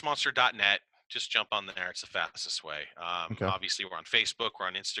 Servicemonster.net. Just jump on there. It's the fastest way. Okay. Obviously, we're on Facebook, we're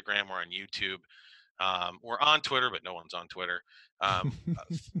on Instagram, we're on YouTube. We're on Twitter, but no one's on Twitter.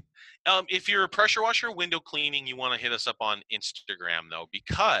 If you're a pressure washer, window cleaning, you want to hit us up on Instagram, though,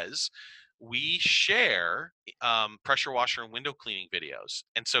 because we share pressure washer and window cleaning videos.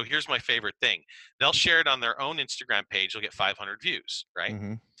 And so here's my favorite thing. They'll share it on their own Instagram page. They'll get 500 views, right?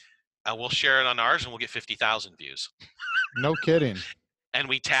 Mm-hmm. We'll share it on ours, and we'll get 50,000 views. No kidding. And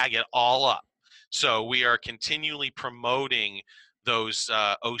we tag it all up. So we are continually promoting those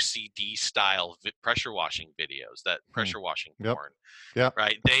OCD style pressure washing videos, that pressure washing porn. Yep.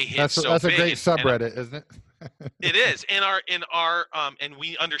 Right? They hit that's so a big, great subreddit, isn't it? It is. And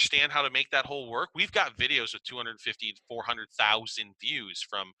we understand how to make that whole work. We've got videos with 250 to 400,000 views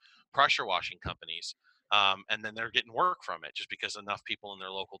from pressure washing companies. And then they're getting work from it just because enough people in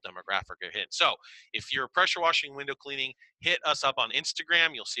their local demographic are hit. So if you're pressure washing, window cleaning, hit us up on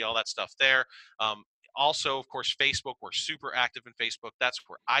Instagram. You'll see all that stuff there. Also, of course, Facebook. We're super active in Facebook. That's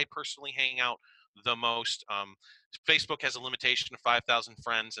where I personally hang out the most. Facebook has a limitation of 5,000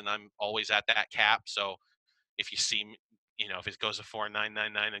 friends, and I'm always at that cap. So if you see me, if it goes to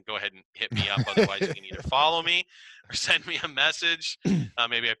 4,999, then go ahead and hit me up. Otherwise, you can either follow me or send me a message.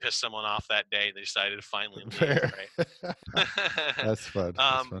 Maybe I pissed someone off that day. They decided to finally leave. Right? That's fun.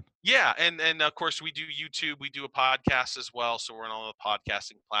 That's fun. Yeah, and of course we do YouTube. We do a podcast as well. So we're on all the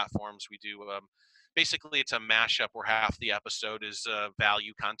podcasting platforms. We do basically it's a mashup where half the episode is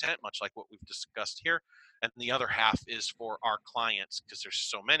value content, much like what we've discussed here, and the other half is for our clients because there's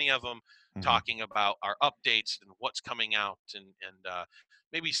so many of them, talking about our updates and what's coming out, and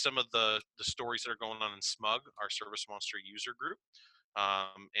maybe some of the stories that are going on in SMUG, our Service Monster user group,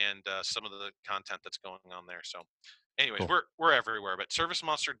 and some of the content that's going on there. So anyways, cool. we're everywhere, but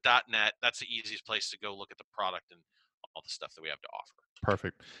servicemonster.net, that's the easiest place to go look at the product and all the stuff that we have to offer.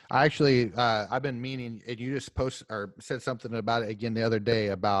 Perfect. I actually, I've been meaning, and you just posted or said something about it again the other day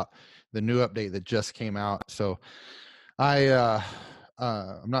about the new update that just came out. So I'm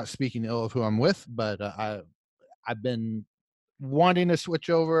not speaking ill of who I'm with, but I've been wanting to switch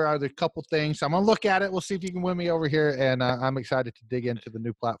over. Are there a couple things? So I'm going to look at it. We'll see if you can win me over here. And I'm excited to dig into the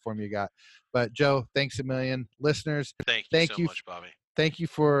new platform you got. But Joe, thanks a million. Listeners, thank you so much, Bobby. Thank you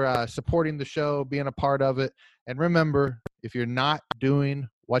for supporting the show, being a part of it. And remember, if you're not doing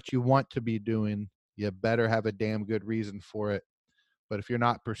what you want to be doing, you better have a damn good reason for it. But if you're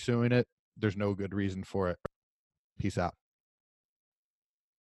not pursuing it, there's no good reason for it. Peace out.